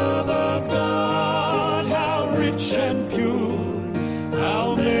 Oh, love of God, how rich and pure,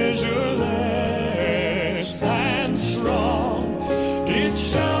 how measureless and strong, it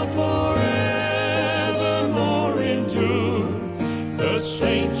shall forevermore endure, the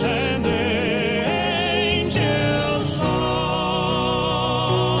saints and angels' song.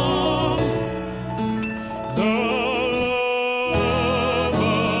 The love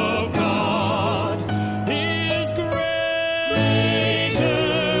of God is greater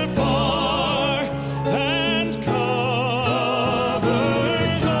far and covers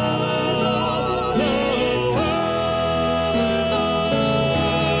all the world.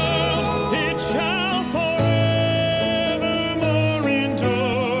 It shall forevermore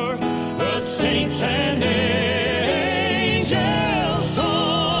endure, the saints and angels'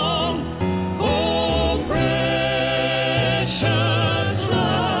 song. Oh, precious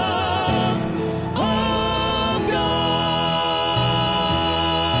love of God.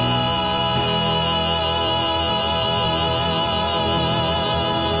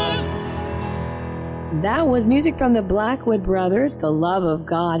 That was music from the Blackwood Brothers, The Love of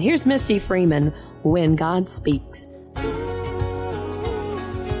God. Here's Misty Freeman, When God Speaks.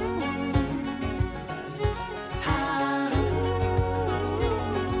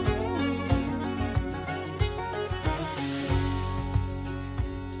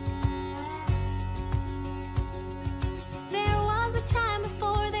 There was a time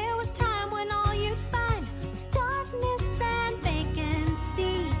before there was time when all you'd find was darkness and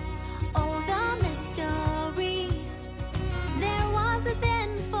vacancy. Oh, the mystery. There was a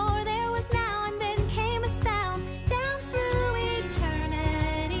then before there was now, and then came a sound.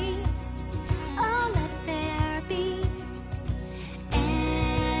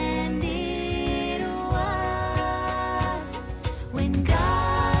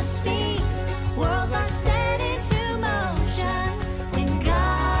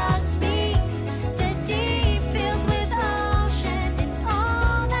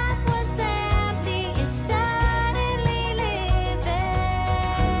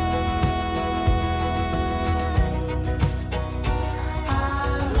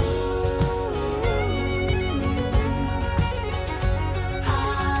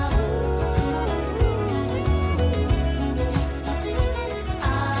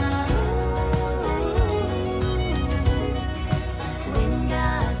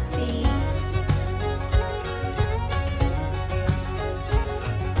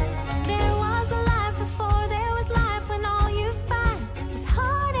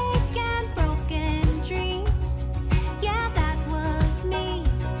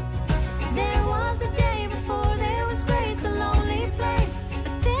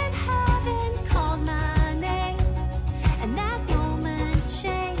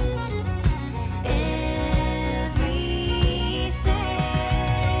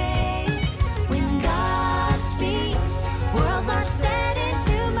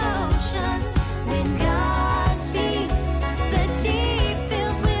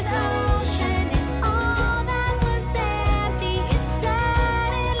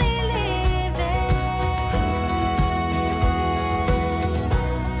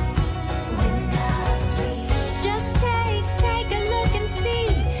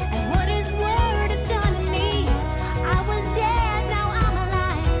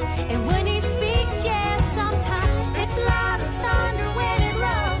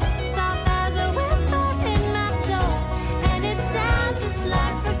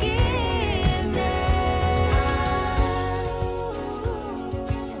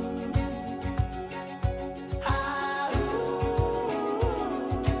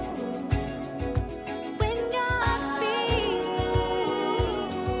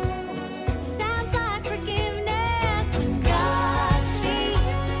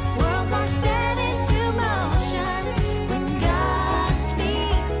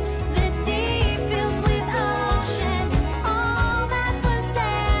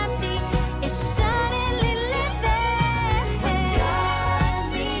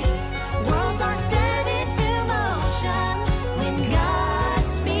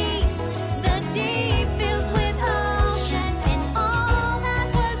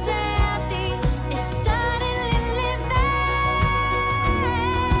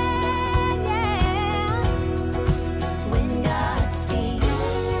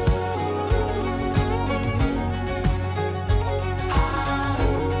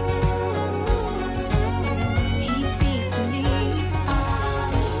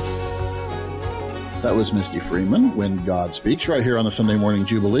 That was Misty Freeman, When God Speaks, right here on the Sunday Morning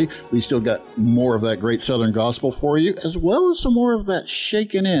Jubilee. We still got more of that great Southern gospel for you, as well as some more of that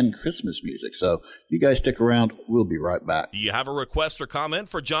shaken in Christmas music. So you guys stick around. We'll be right back. Do you have a request or comment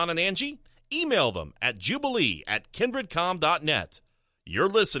for John and Angie? Email them at jubilee@kindredcom.net. You're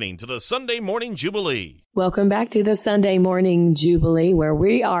listening to the Sunday Morning Jubilee. Welcome back to the Sunday Morning Jubilee, where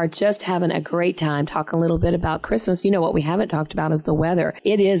we are just having a great time talking a little bit about Christmas. You know, what we haven't talked about is the weather.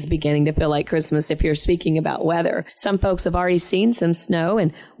 It is beginning to feel like Christmas if you're speaking about weather. Some folks have already seen some snow,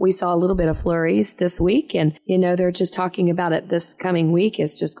 and we saw a little bit of flurries this week. And, you know, they're just talking about it this coming week.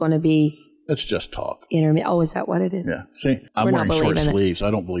 It's just going to be... It's just talk. Oh, is that what it is? Yeah. See, I'm wearing short sleeves. I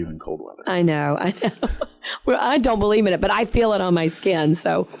don't believe in cold weather. I know. Well, I don't believe in it, but I feel it on my skin.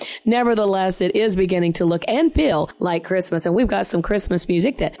 So nevertheless, it is beginning to look and feel like Christmas. And we've got some Christmas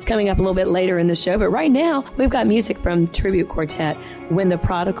music that's coming up a little bit later in the show. But right now, we've got music from Tribute Quartet, When the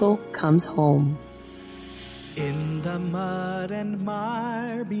Prodigal Comes Home. In the mud and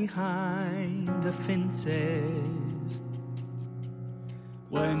mire behind the fences,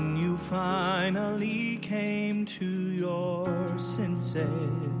 when you finally came to your senses,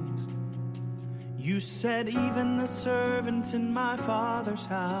 you said even the servants in my Father's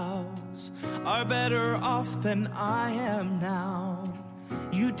house are better off than I am now.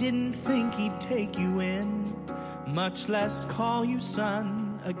 You didn't think he'd take you in, much less call you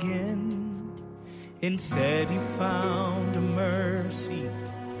son again. Instead you found a mercy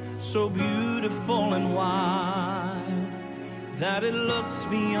so beautiful and wide that it looks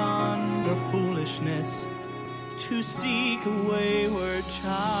beyond the foolishness to seek a wayward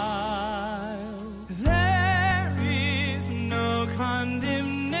child. There is no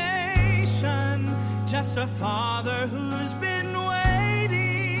condemnation, just a father who's been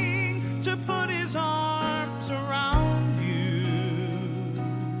waiting to put his arms around you.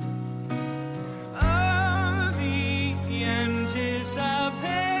 Oh, the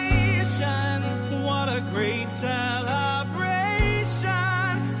anticipation, what a great celebration.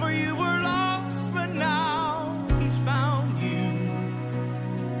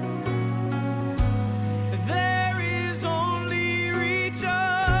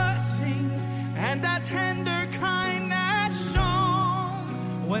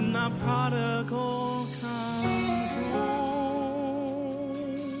 When the prodigal comes home,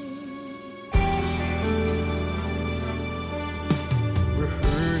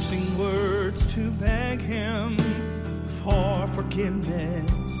 rehearsing words to beg him for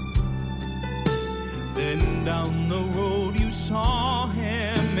forgiveness. Then down the road you saw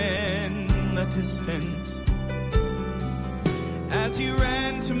him in the distance, as he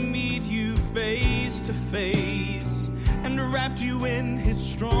ran to meet you face to face, and wrapped you in his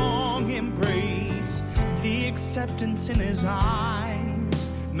strong embrace. The acceptance in his eyes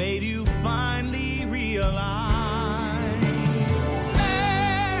made you finally realize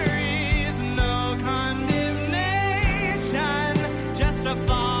there is no condemnation, just a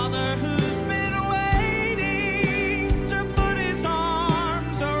father who's been waiting to put his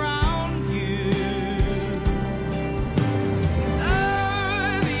arms around you.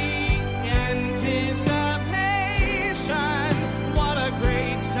 Oh, the anticipation, what a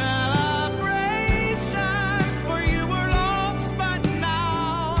great celebration, for you were lost but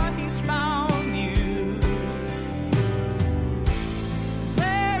now he's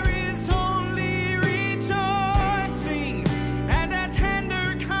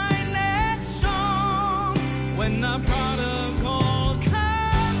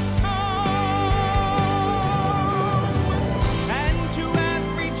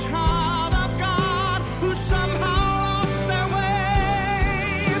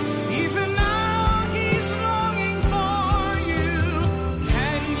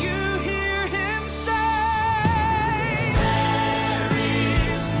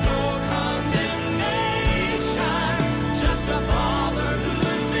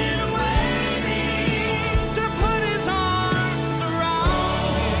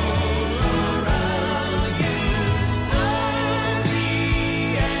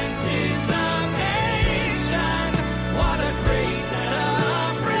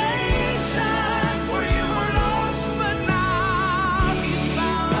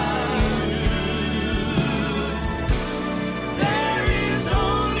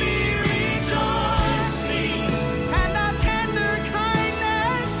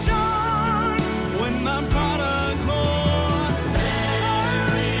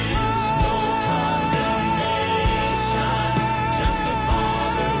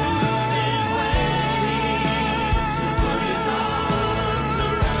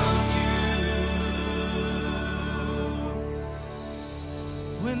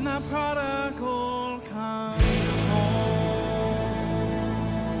when the prodigal comes home.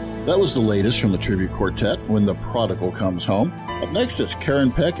 That was the latest from the tribute quartet, When the Prodigal Comes Home. Up next is Karen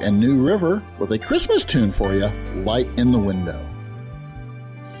Peck and New River with a Christmas tune for you, Light in the Window.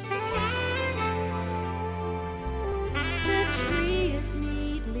 The tree is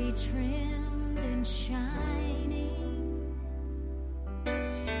neatly trimmed and shining,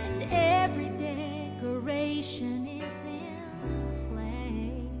 and every decoration is in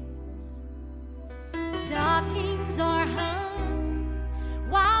place. Stockings are hung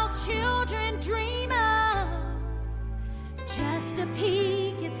while children dream of just a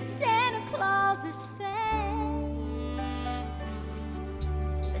peek at Santa Claus's face.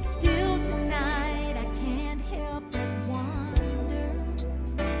 But still tonight I can't help but wonder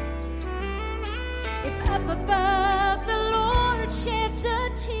if up above the Lord sheds a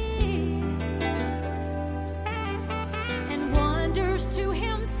tear and wonders to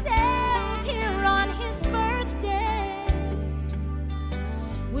himself here on his birthday,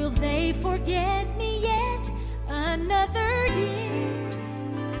 will they forget me yet another year?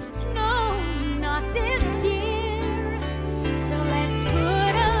 No, not this year. So let's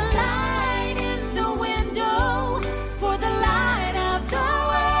put a light in the window for the light of the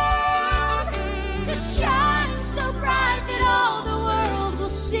world to shine so bright that all the world will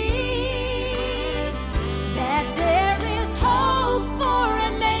see that there is hope for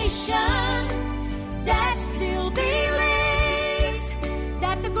a nation that still believes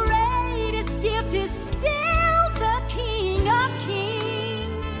that the greatest gift is still the King of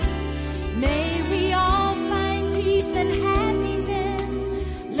Kings. May we all find peace and happiness,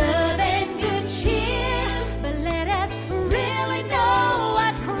 love and good cheer. But let us really know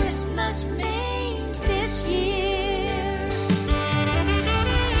what Christmas means this year.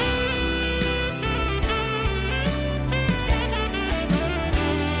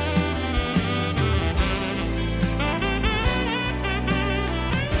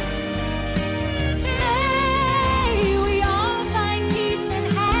 May we all find peace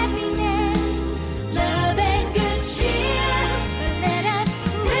and happiness, love and good cheer. But let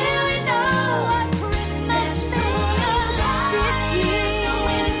us really know what Christmas means this year.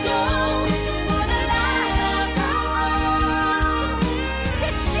 Window for the light of the world to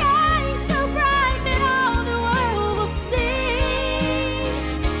shine so bright that all the world will see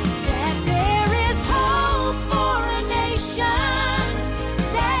that there is hope for a nation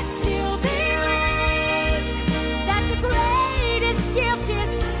that still believes that the greatest gift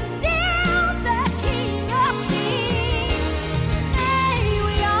is still the King of Kings. May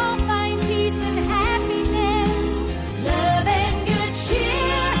we all find peace and happiness, love and good cheer.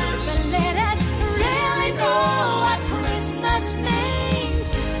 But let us really know what Christmas means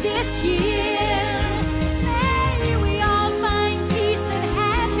this year. May we all find peace and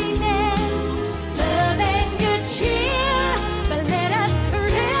happiness, love and good cheer. But let us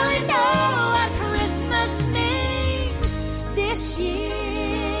really know what Christmas means this year.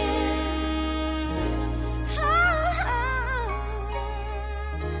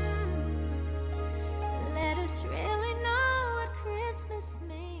 Let us really know what Christmas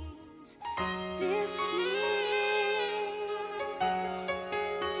means this year.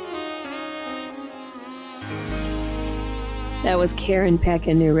 That was Karen Peck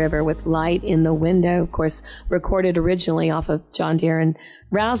and New River with Light in the Window. Of course, recorded originally off of John Darrin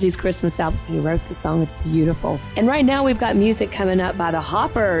Rowsey's Christmas album. He wrote the song. It's beautiful. And right now we've got music coming up by the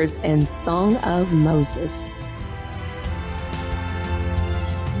Hoppers and Song of Moses.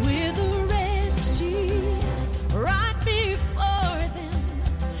 With a Red Sea right before them,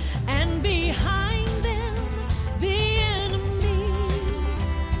 and behind them the enemy,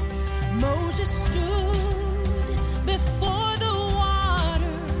 Moses stood before the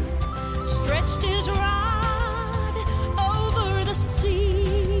water, stretched his rod over the sea.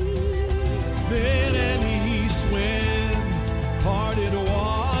 Then an east wind parted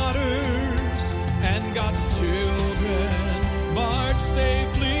waters and got to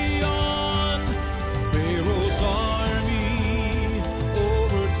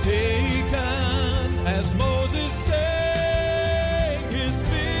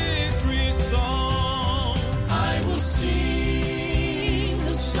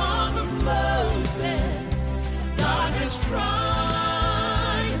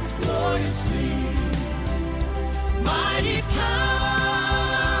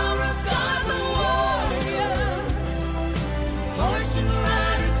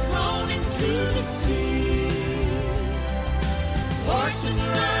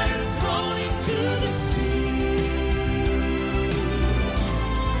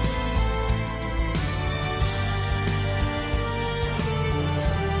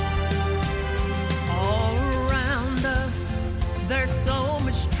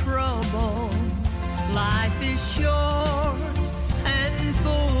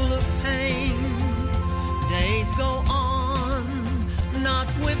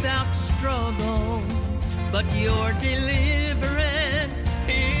struggle, but your deliverance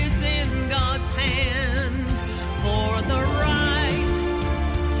is in God's hand. For the right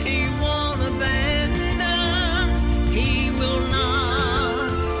He won't abandon, He will not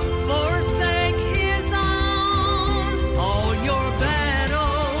forsake His own. All your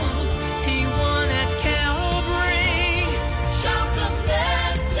battles He won at Calvary. Shout the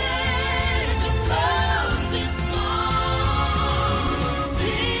message of Moses' song.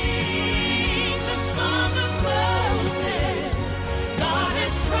 Sing the song of Moses. God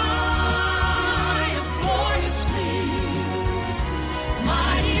has triumphed gloriously.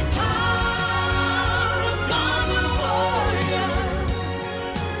 Mighty power of God the warrior.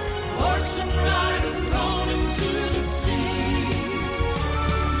 Horse and rider thrown into the sea.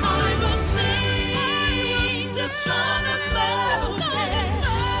 I will sing the song of Moses.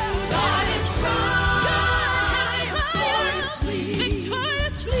 God has triumphed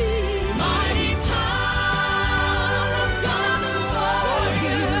victoriously. Mighty power of God the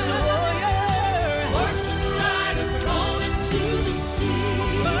warrior. Horse and rider thrown into the sea.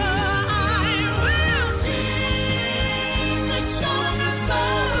 I will sing the song of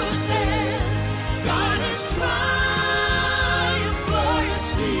Moses. God has triumphed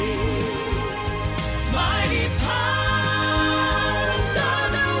gloriously. Mighty power of God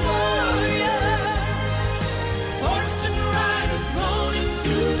the warrior. Horse and rider thrown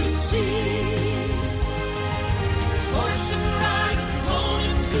into the sea. Horse and rider thrown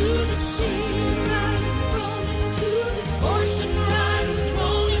into the sea. Horse and rider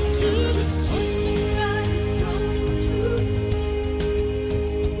thrown into the sea.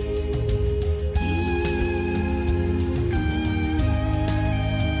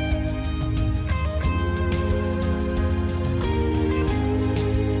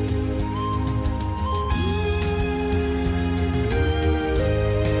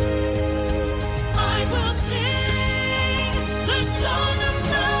 I will sing the song of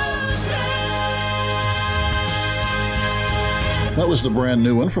Moses. That was the brand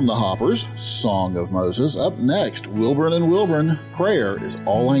new one from the Hoppers, Song of Moses. Up next, Wilburn and Wilburn, Prayer is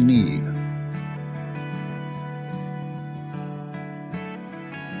All I Need.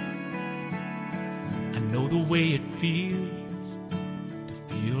 I know the way it feels to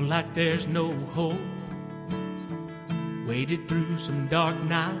feel like there's no hope. Waded through some dark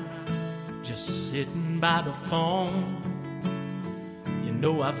nights, just sitting by the phone. You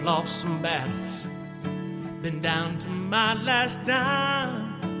know I've lost some battles, been down to my last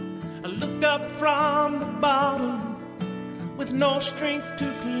dime. I looked up from the bottom with no strength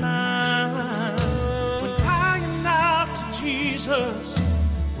to climb. When crying out to Jesus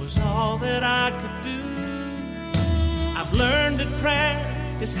was all that I could do, I've learned that prayer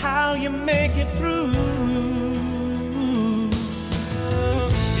is how you make it through.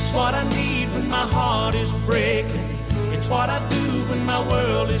 It's what I need when my heart is breaking. It's what I do when my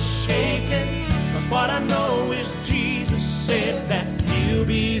world is shaking. 'Cause what I know is Jesus said that He'll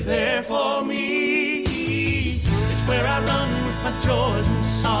be there for me. It's where I run with my joys and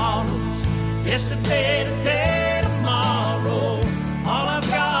sorrows. Yesterday, today, tomorrow. All I've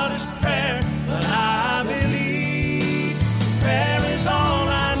got is prayer, but I believe prayer is all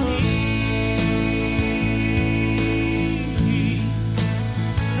I need.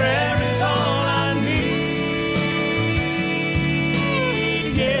 Prayer is all I need,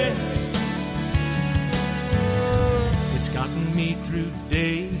 yeah. It's gotten me through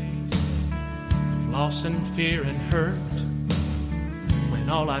days of loss and fear and hurt, when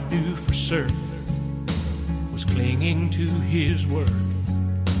all I knew for certain was clinging to His word.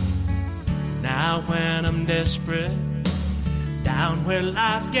 Now when I'm desperate, down where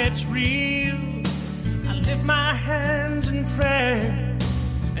life gets real, I lift my hands in prayer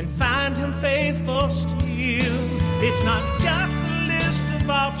and find Him faithful still. It's not just a list of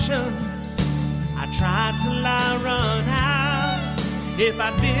options I tried till I run out. If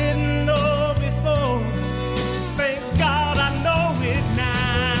I didn't know before, thank God I know it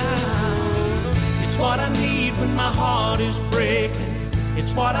now. It's what I need when my heart is breaking.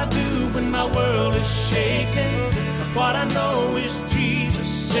 It's what I do when my world is shaking. 'Cause what I know is Jesus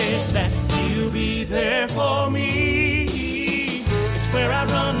said that He'll be there for me. It's where I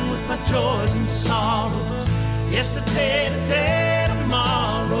run with my joys and sorrows. Yesterday, today,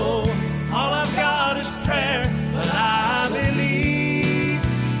 tomorrow. All I've got is prayer, but I believe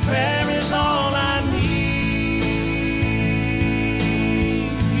prayer is all I need.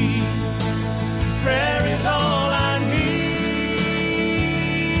 Prayer is all I need,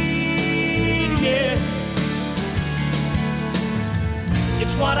 yeah.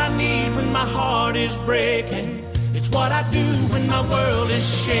 It's what I need when my heart is breaking. It's what I do when my world is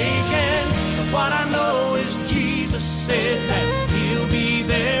shaking. What I know is Jesus said that he'll be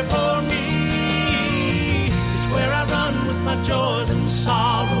there for me. It's where I run with my joys and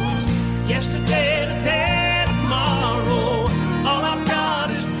sorrows, yesterday, today, tomorrow. All I've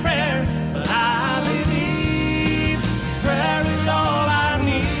got is prayer, but I believe prayer is all I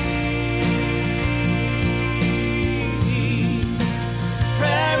need.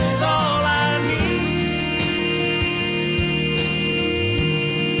 Prayer is all I need.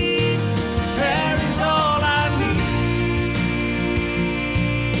 Prayer is all I need.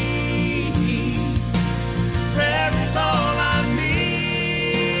 Prayer is all I need.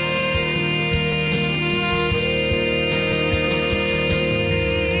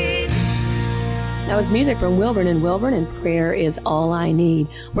 That was music from Wilburn and Wilburn, and prayer is all I need.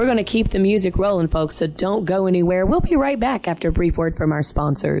 We're going to keep the music rolling, folks, so don't go anywhere. We'll be right back after a brief word from our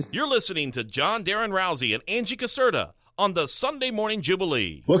sponsors. You're listening to John Darrin Rowsey and Angie Caserta on the Sunday Morning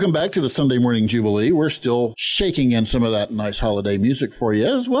Jubilee. Welcome back to the Sunday Morning Jubilee. We're still shaking in some of that nice holiday music for you,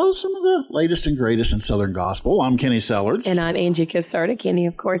 as well as some of the latest and greatest in Southern Gospel. I'm Kenny Sellards. And I'm Angie Caserta. Kenny,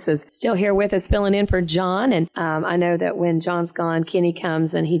 of course, is still here with us, filling in for John. And I know that when John's gone, Kenny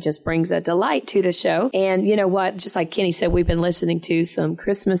comes and he just brings a delight to the show. And you know what? Just like Kenny said, we've been listening to some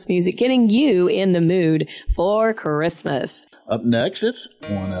Christmas music, getting you in the mood for Christmas. Up next, it's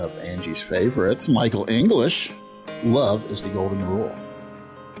one of Angie's favorites, Michael English. Love is the golden rule.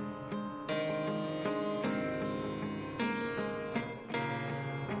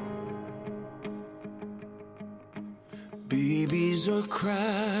 Babies are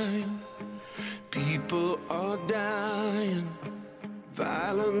crying, people are dying.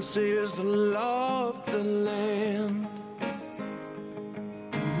 Violence is the law of the land.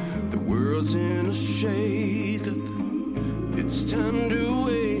 The world's in a shake-up. It's time to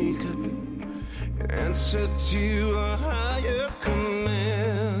wake up. Answer to a higher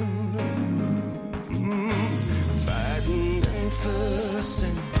command. Fighting and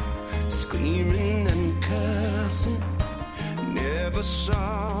fussing, screaming and cussing, never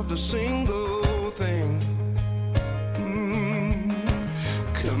solved a single thing.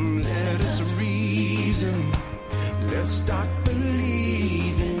 Come, let us reason. Let's start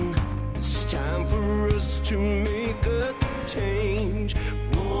believing. It's time for us to make a change.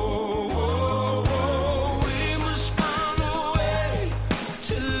 Whoa, whoa, whoa. We must find a way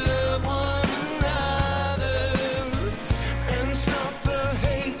to love one another and stop the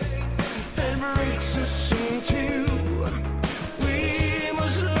hate that breaks us in two. We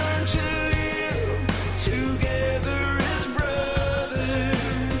must learn to live together as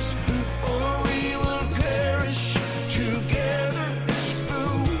brothers, or we will perish together as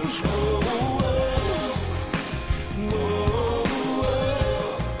fools. Whoa, whoa, whoa,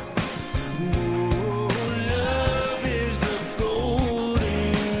 whoa. Love is the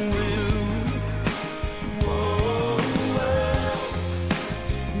golden rule. Whoa,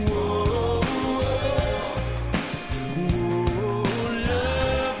 whoa,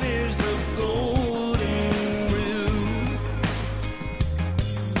 love is the golden rule.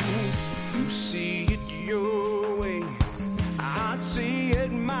 You see it your way, I see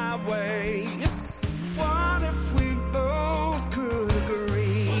it my way. What if we both could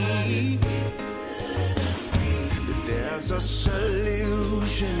agree that there's a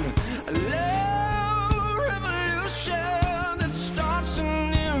solution, a love revolution that starts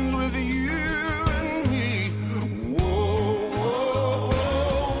and ends with you and me? Whoa, whoa,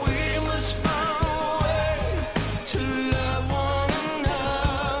 whoa. We must find a way to love one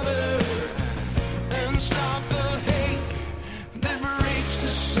another and stop the hate that breaks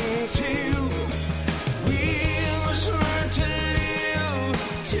us in two. We must learn to live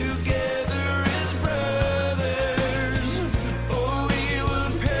together as brothers, or we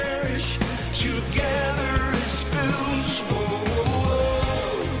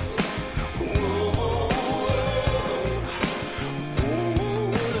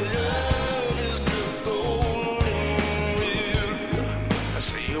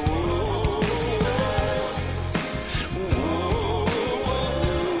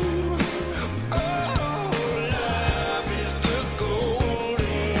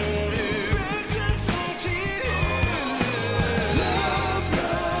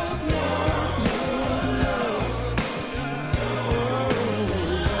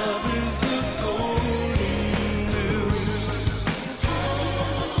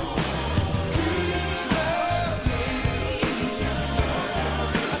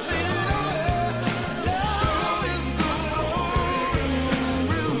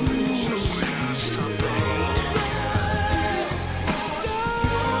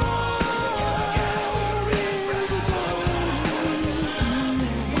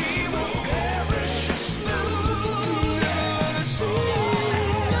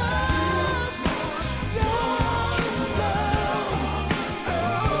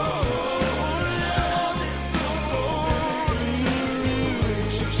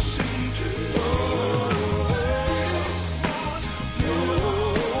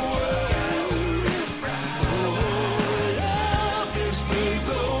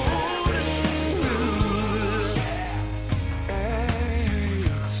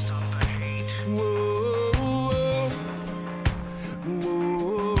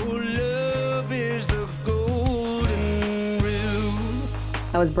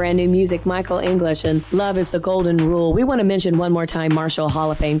was brand new music, Michael English, and Love is the Golden Rule. We want to mention one more time Marshall Hall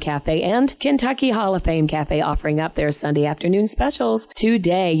of Fame Cafe and Kentucky Hall of Fame Cafe offering up their Sunday afternoon specials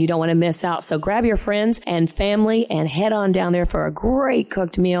today. You don't want to miss out. So grab your friends and family and head on down there for a great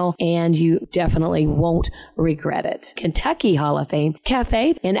cooked meal, and you definitely won't regret it. Kentucky Hall of Fame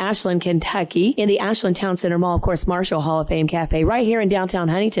Cafe in Ashland, Kentucky, in the Ashland Town Center Mall. Of course, Marshall Hall of Fame Cafe right here in downtown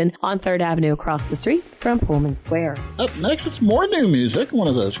Huntington on 3rd Avenue across the street from Pullman Square. Up next, it's more new music.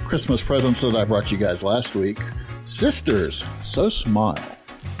 One of those Christmas presents that I brought you guys last week. Sisters, So Smile.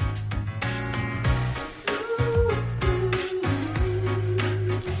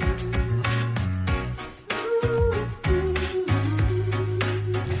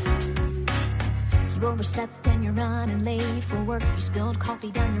 You overslept and you're running late for work. You spilled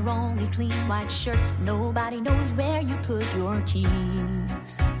coffee down your only clean white shirt. Nobody knows where you put your keys.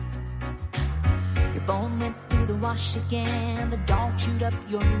 Your phone went through the wash again. The dog chewed up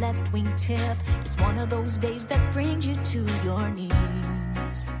your left wing tip. It's one of those days that brings you to your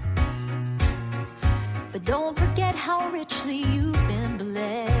knees. But don't forget how richly you've been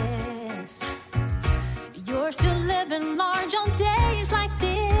blessed. You're still living large on days like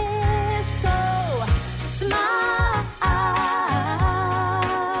this. So smile.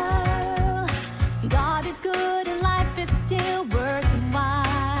 God is good and life is still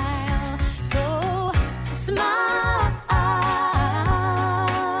worthwhile. So smile.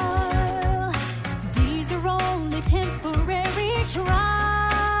 These are only temporary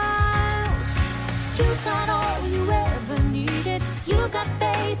trials. You've got all you ever needed. You got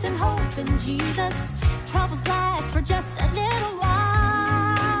faith and hope in Jesus. Troubles last for just a little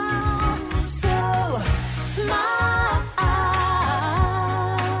while. So smile.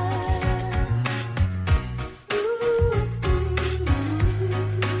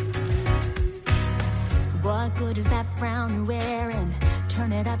 What good is that brown you're wearing?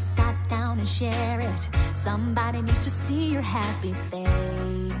 Turn it upside down and share it. Somebody needs to see your happy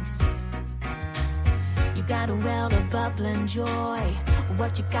face. You got a well of bubbling joy.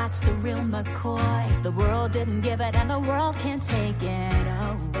 What you got's the real McCoy. The world didn't give it and the world can't take it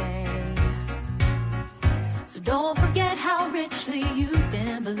away. So don't forget how richly you've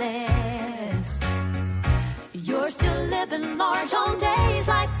been blessed. You're still living large on days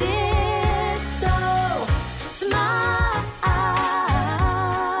like this. So smile.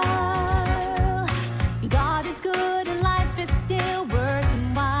 God is good and life is still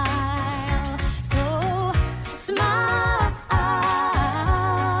worthwhile. So smile.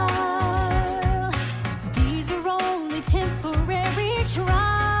 These are only temporary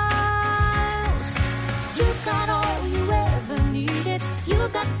trials. You've got all you ever needed. You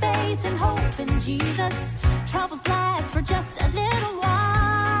got faith and hope in Jesus. Troubles last for just a little while.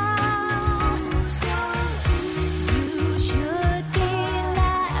 You should be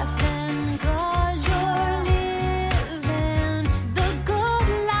laughing 'cause you're living the good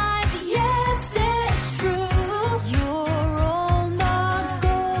life. Yes, it's true. You're on the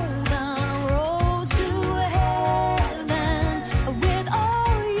golden road to heaven with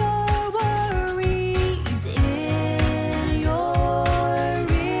all your worries in your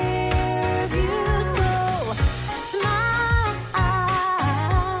rear view. So smile.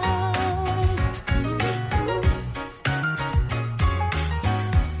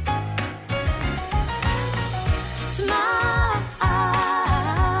 Smile.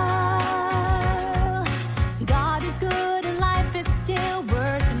 God is good and life is still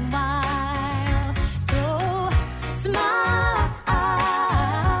worthwhile. So smile.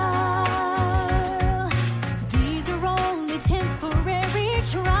 These are only temporary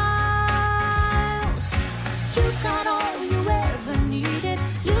trials. You've got all you ever needed.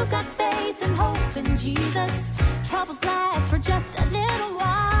 You got faith and hope in Jesus. Troubles last for just a little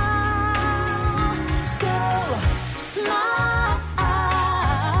while. So smile.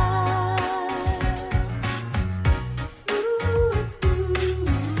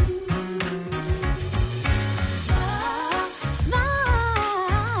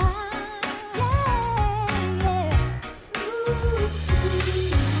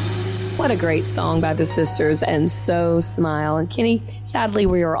 What a great song by the sisters, and So Smile. And Kenny, sadly,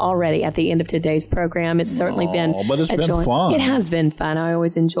 we are already at the end of today's program. It's certainly been but it's a been joy. fun. It has been fun. I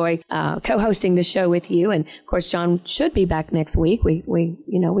always enjoy co-hosting the show with you. And of course, John should be back next week.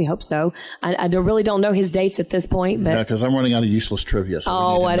 We hope so. I really don't know his dates at this point, but Yeah, because I'm running out of useless trivia. So we need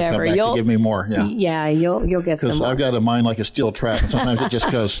him to whatever. come back to give me more. Yeah. Yeah, you'll get some Because more. I've got a mind like a steel trap, and sometimes it just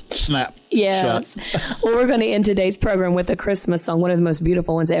goes snap. Yes. Shut. Well, we're going to end today's program with a Christmas song, one of the most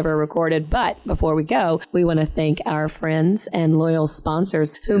beautiful ones ever recorded. recorded. But before we go, we want to thank our friends and loyal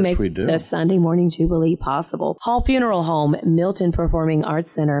sponsors who make the Sunday Morning Jubilee possible. Hall Funeral Home, Milton Performing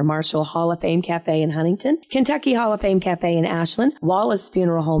Arts Center, Marshall Hall of Fame Cafe in Huntington, Kentucky Hall of Fame Cafe in Ashland, Wallace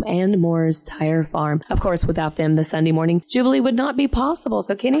Funeral Home, and Moore's Tire Farm. Of course, without them, the Sunday Morning Jubilee would not be possible.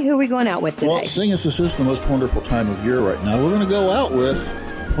 So, Kenny, who are we going out with today? Well, seeing as this is the most wonderful time of year right now, we're going to go out with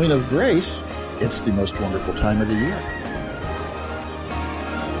Queen of Grace. It's the most wonderful time of the year.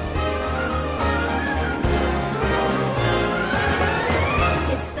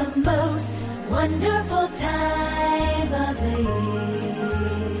 It's the most wonderful time of the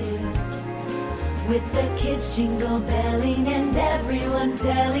year, with the kids jingle belling and everyone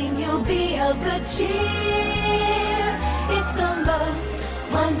telling you'll be of good cheer. It's the most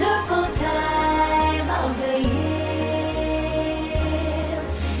wonderful time of the year.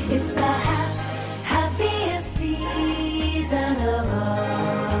 It's the happiest season of all,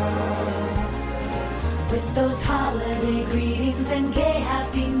 with those holiday greetings and gay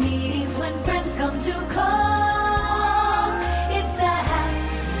happy meetings when friends come to call. It's the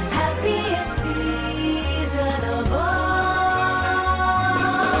happiest season of all.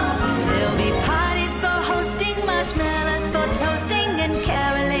 There'll be parties for hosting, marshmallows for toasting, and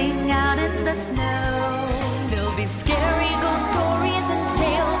caroling out in the snow. There'll be scary ghost stories and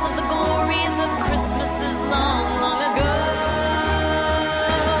tales of the glories of Christmases long, long ago.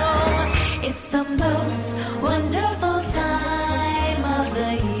 It's the most wonderful time of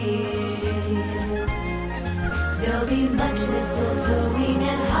the year. There'll be much mistletoeing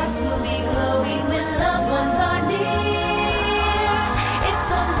and hearts will be glowing when loved ones are near. It's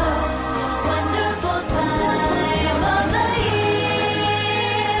the most wonderful time of the year.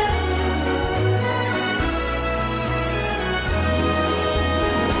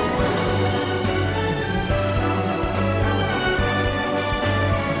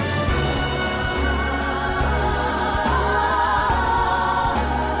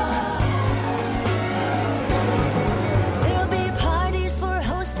 There'll be parties for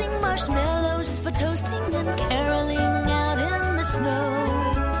hosting, marshmallows for toasting, and caroling out in the snow.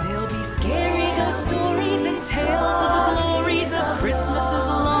 There'll be scary ghost stories and tales of the glories of Christmases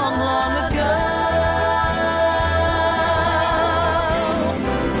long, long ago.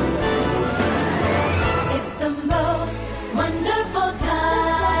 It's the most wonderful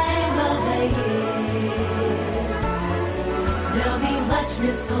time of the year. There'll be much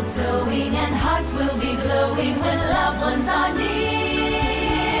mistletoeing and hearts will be glowing when loved ones are near.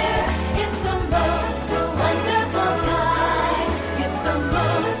 It's the most wonderful time. It's the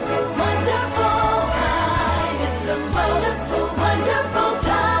most wonderful time. It's the most wonderful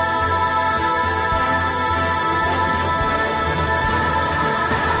time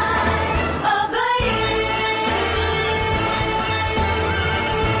of the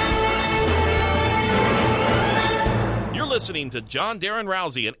year. You're listening to John Darrin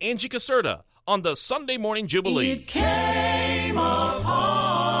Rowsey and Angie Caserta on the Sunday Morning Jubilee. It came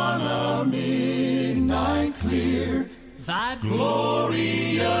upon a midnight clear, that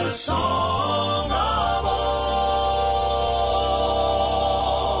glorious song of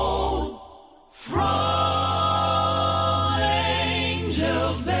old, from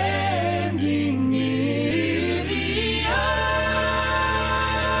angels bending near the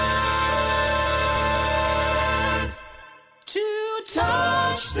earth to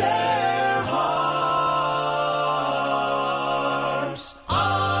touch their harps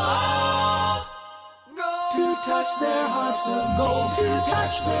of gold, to touch their harps of gold, to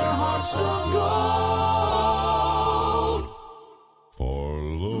touch their harps of gold. For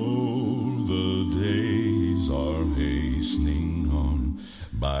lo, the days are hastening on,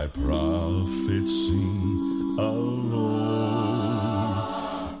 by prophets seen alone,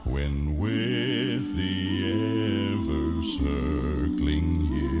 when with the ever-circling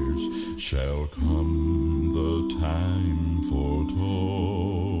years shall come the time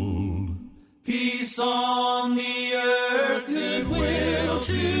foretold. Peace on the earth, goodwill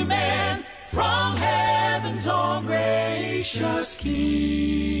to man, from heaven's all gracious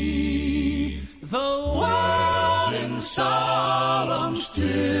King. The world in solemn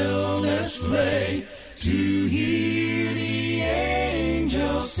stillness lay, to hear the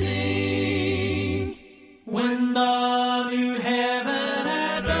angels sing. When the new heaven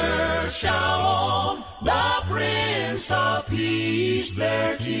and earth shall own the Prince of Peace,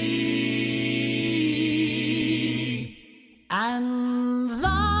 their King. And the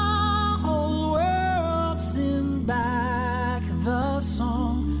whole world sing back the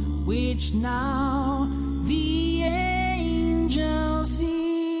song which now the angels sing.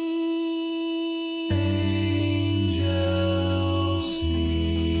 Angels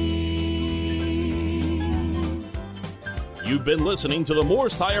sing. You've been listening to the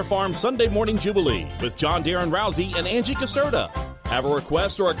Moore's Tire Farm Sunday Morning Jubilee with John Darrin Rowsey and Angie Caserta. Have a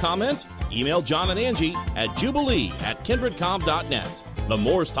request or a comment? Email John and Angie at jubilee@kindredcom.net. The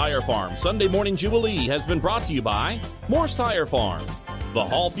Moore's Tire Farm Sunday Morning Jubilee has been brought to you by Moore's Tire Farm, the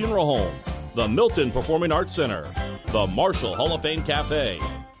Hall Funeral Home, the Milton Performing Arts Center, the Marshall Hall of Fame Cafe,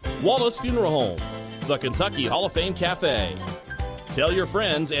 Wallace Funeral Home, the Kentucky Hall of Fame Cafe. Tell your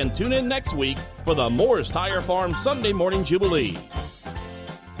friends and tune in next week for the Moore's Tire Farm Sunday Morning Jubilee.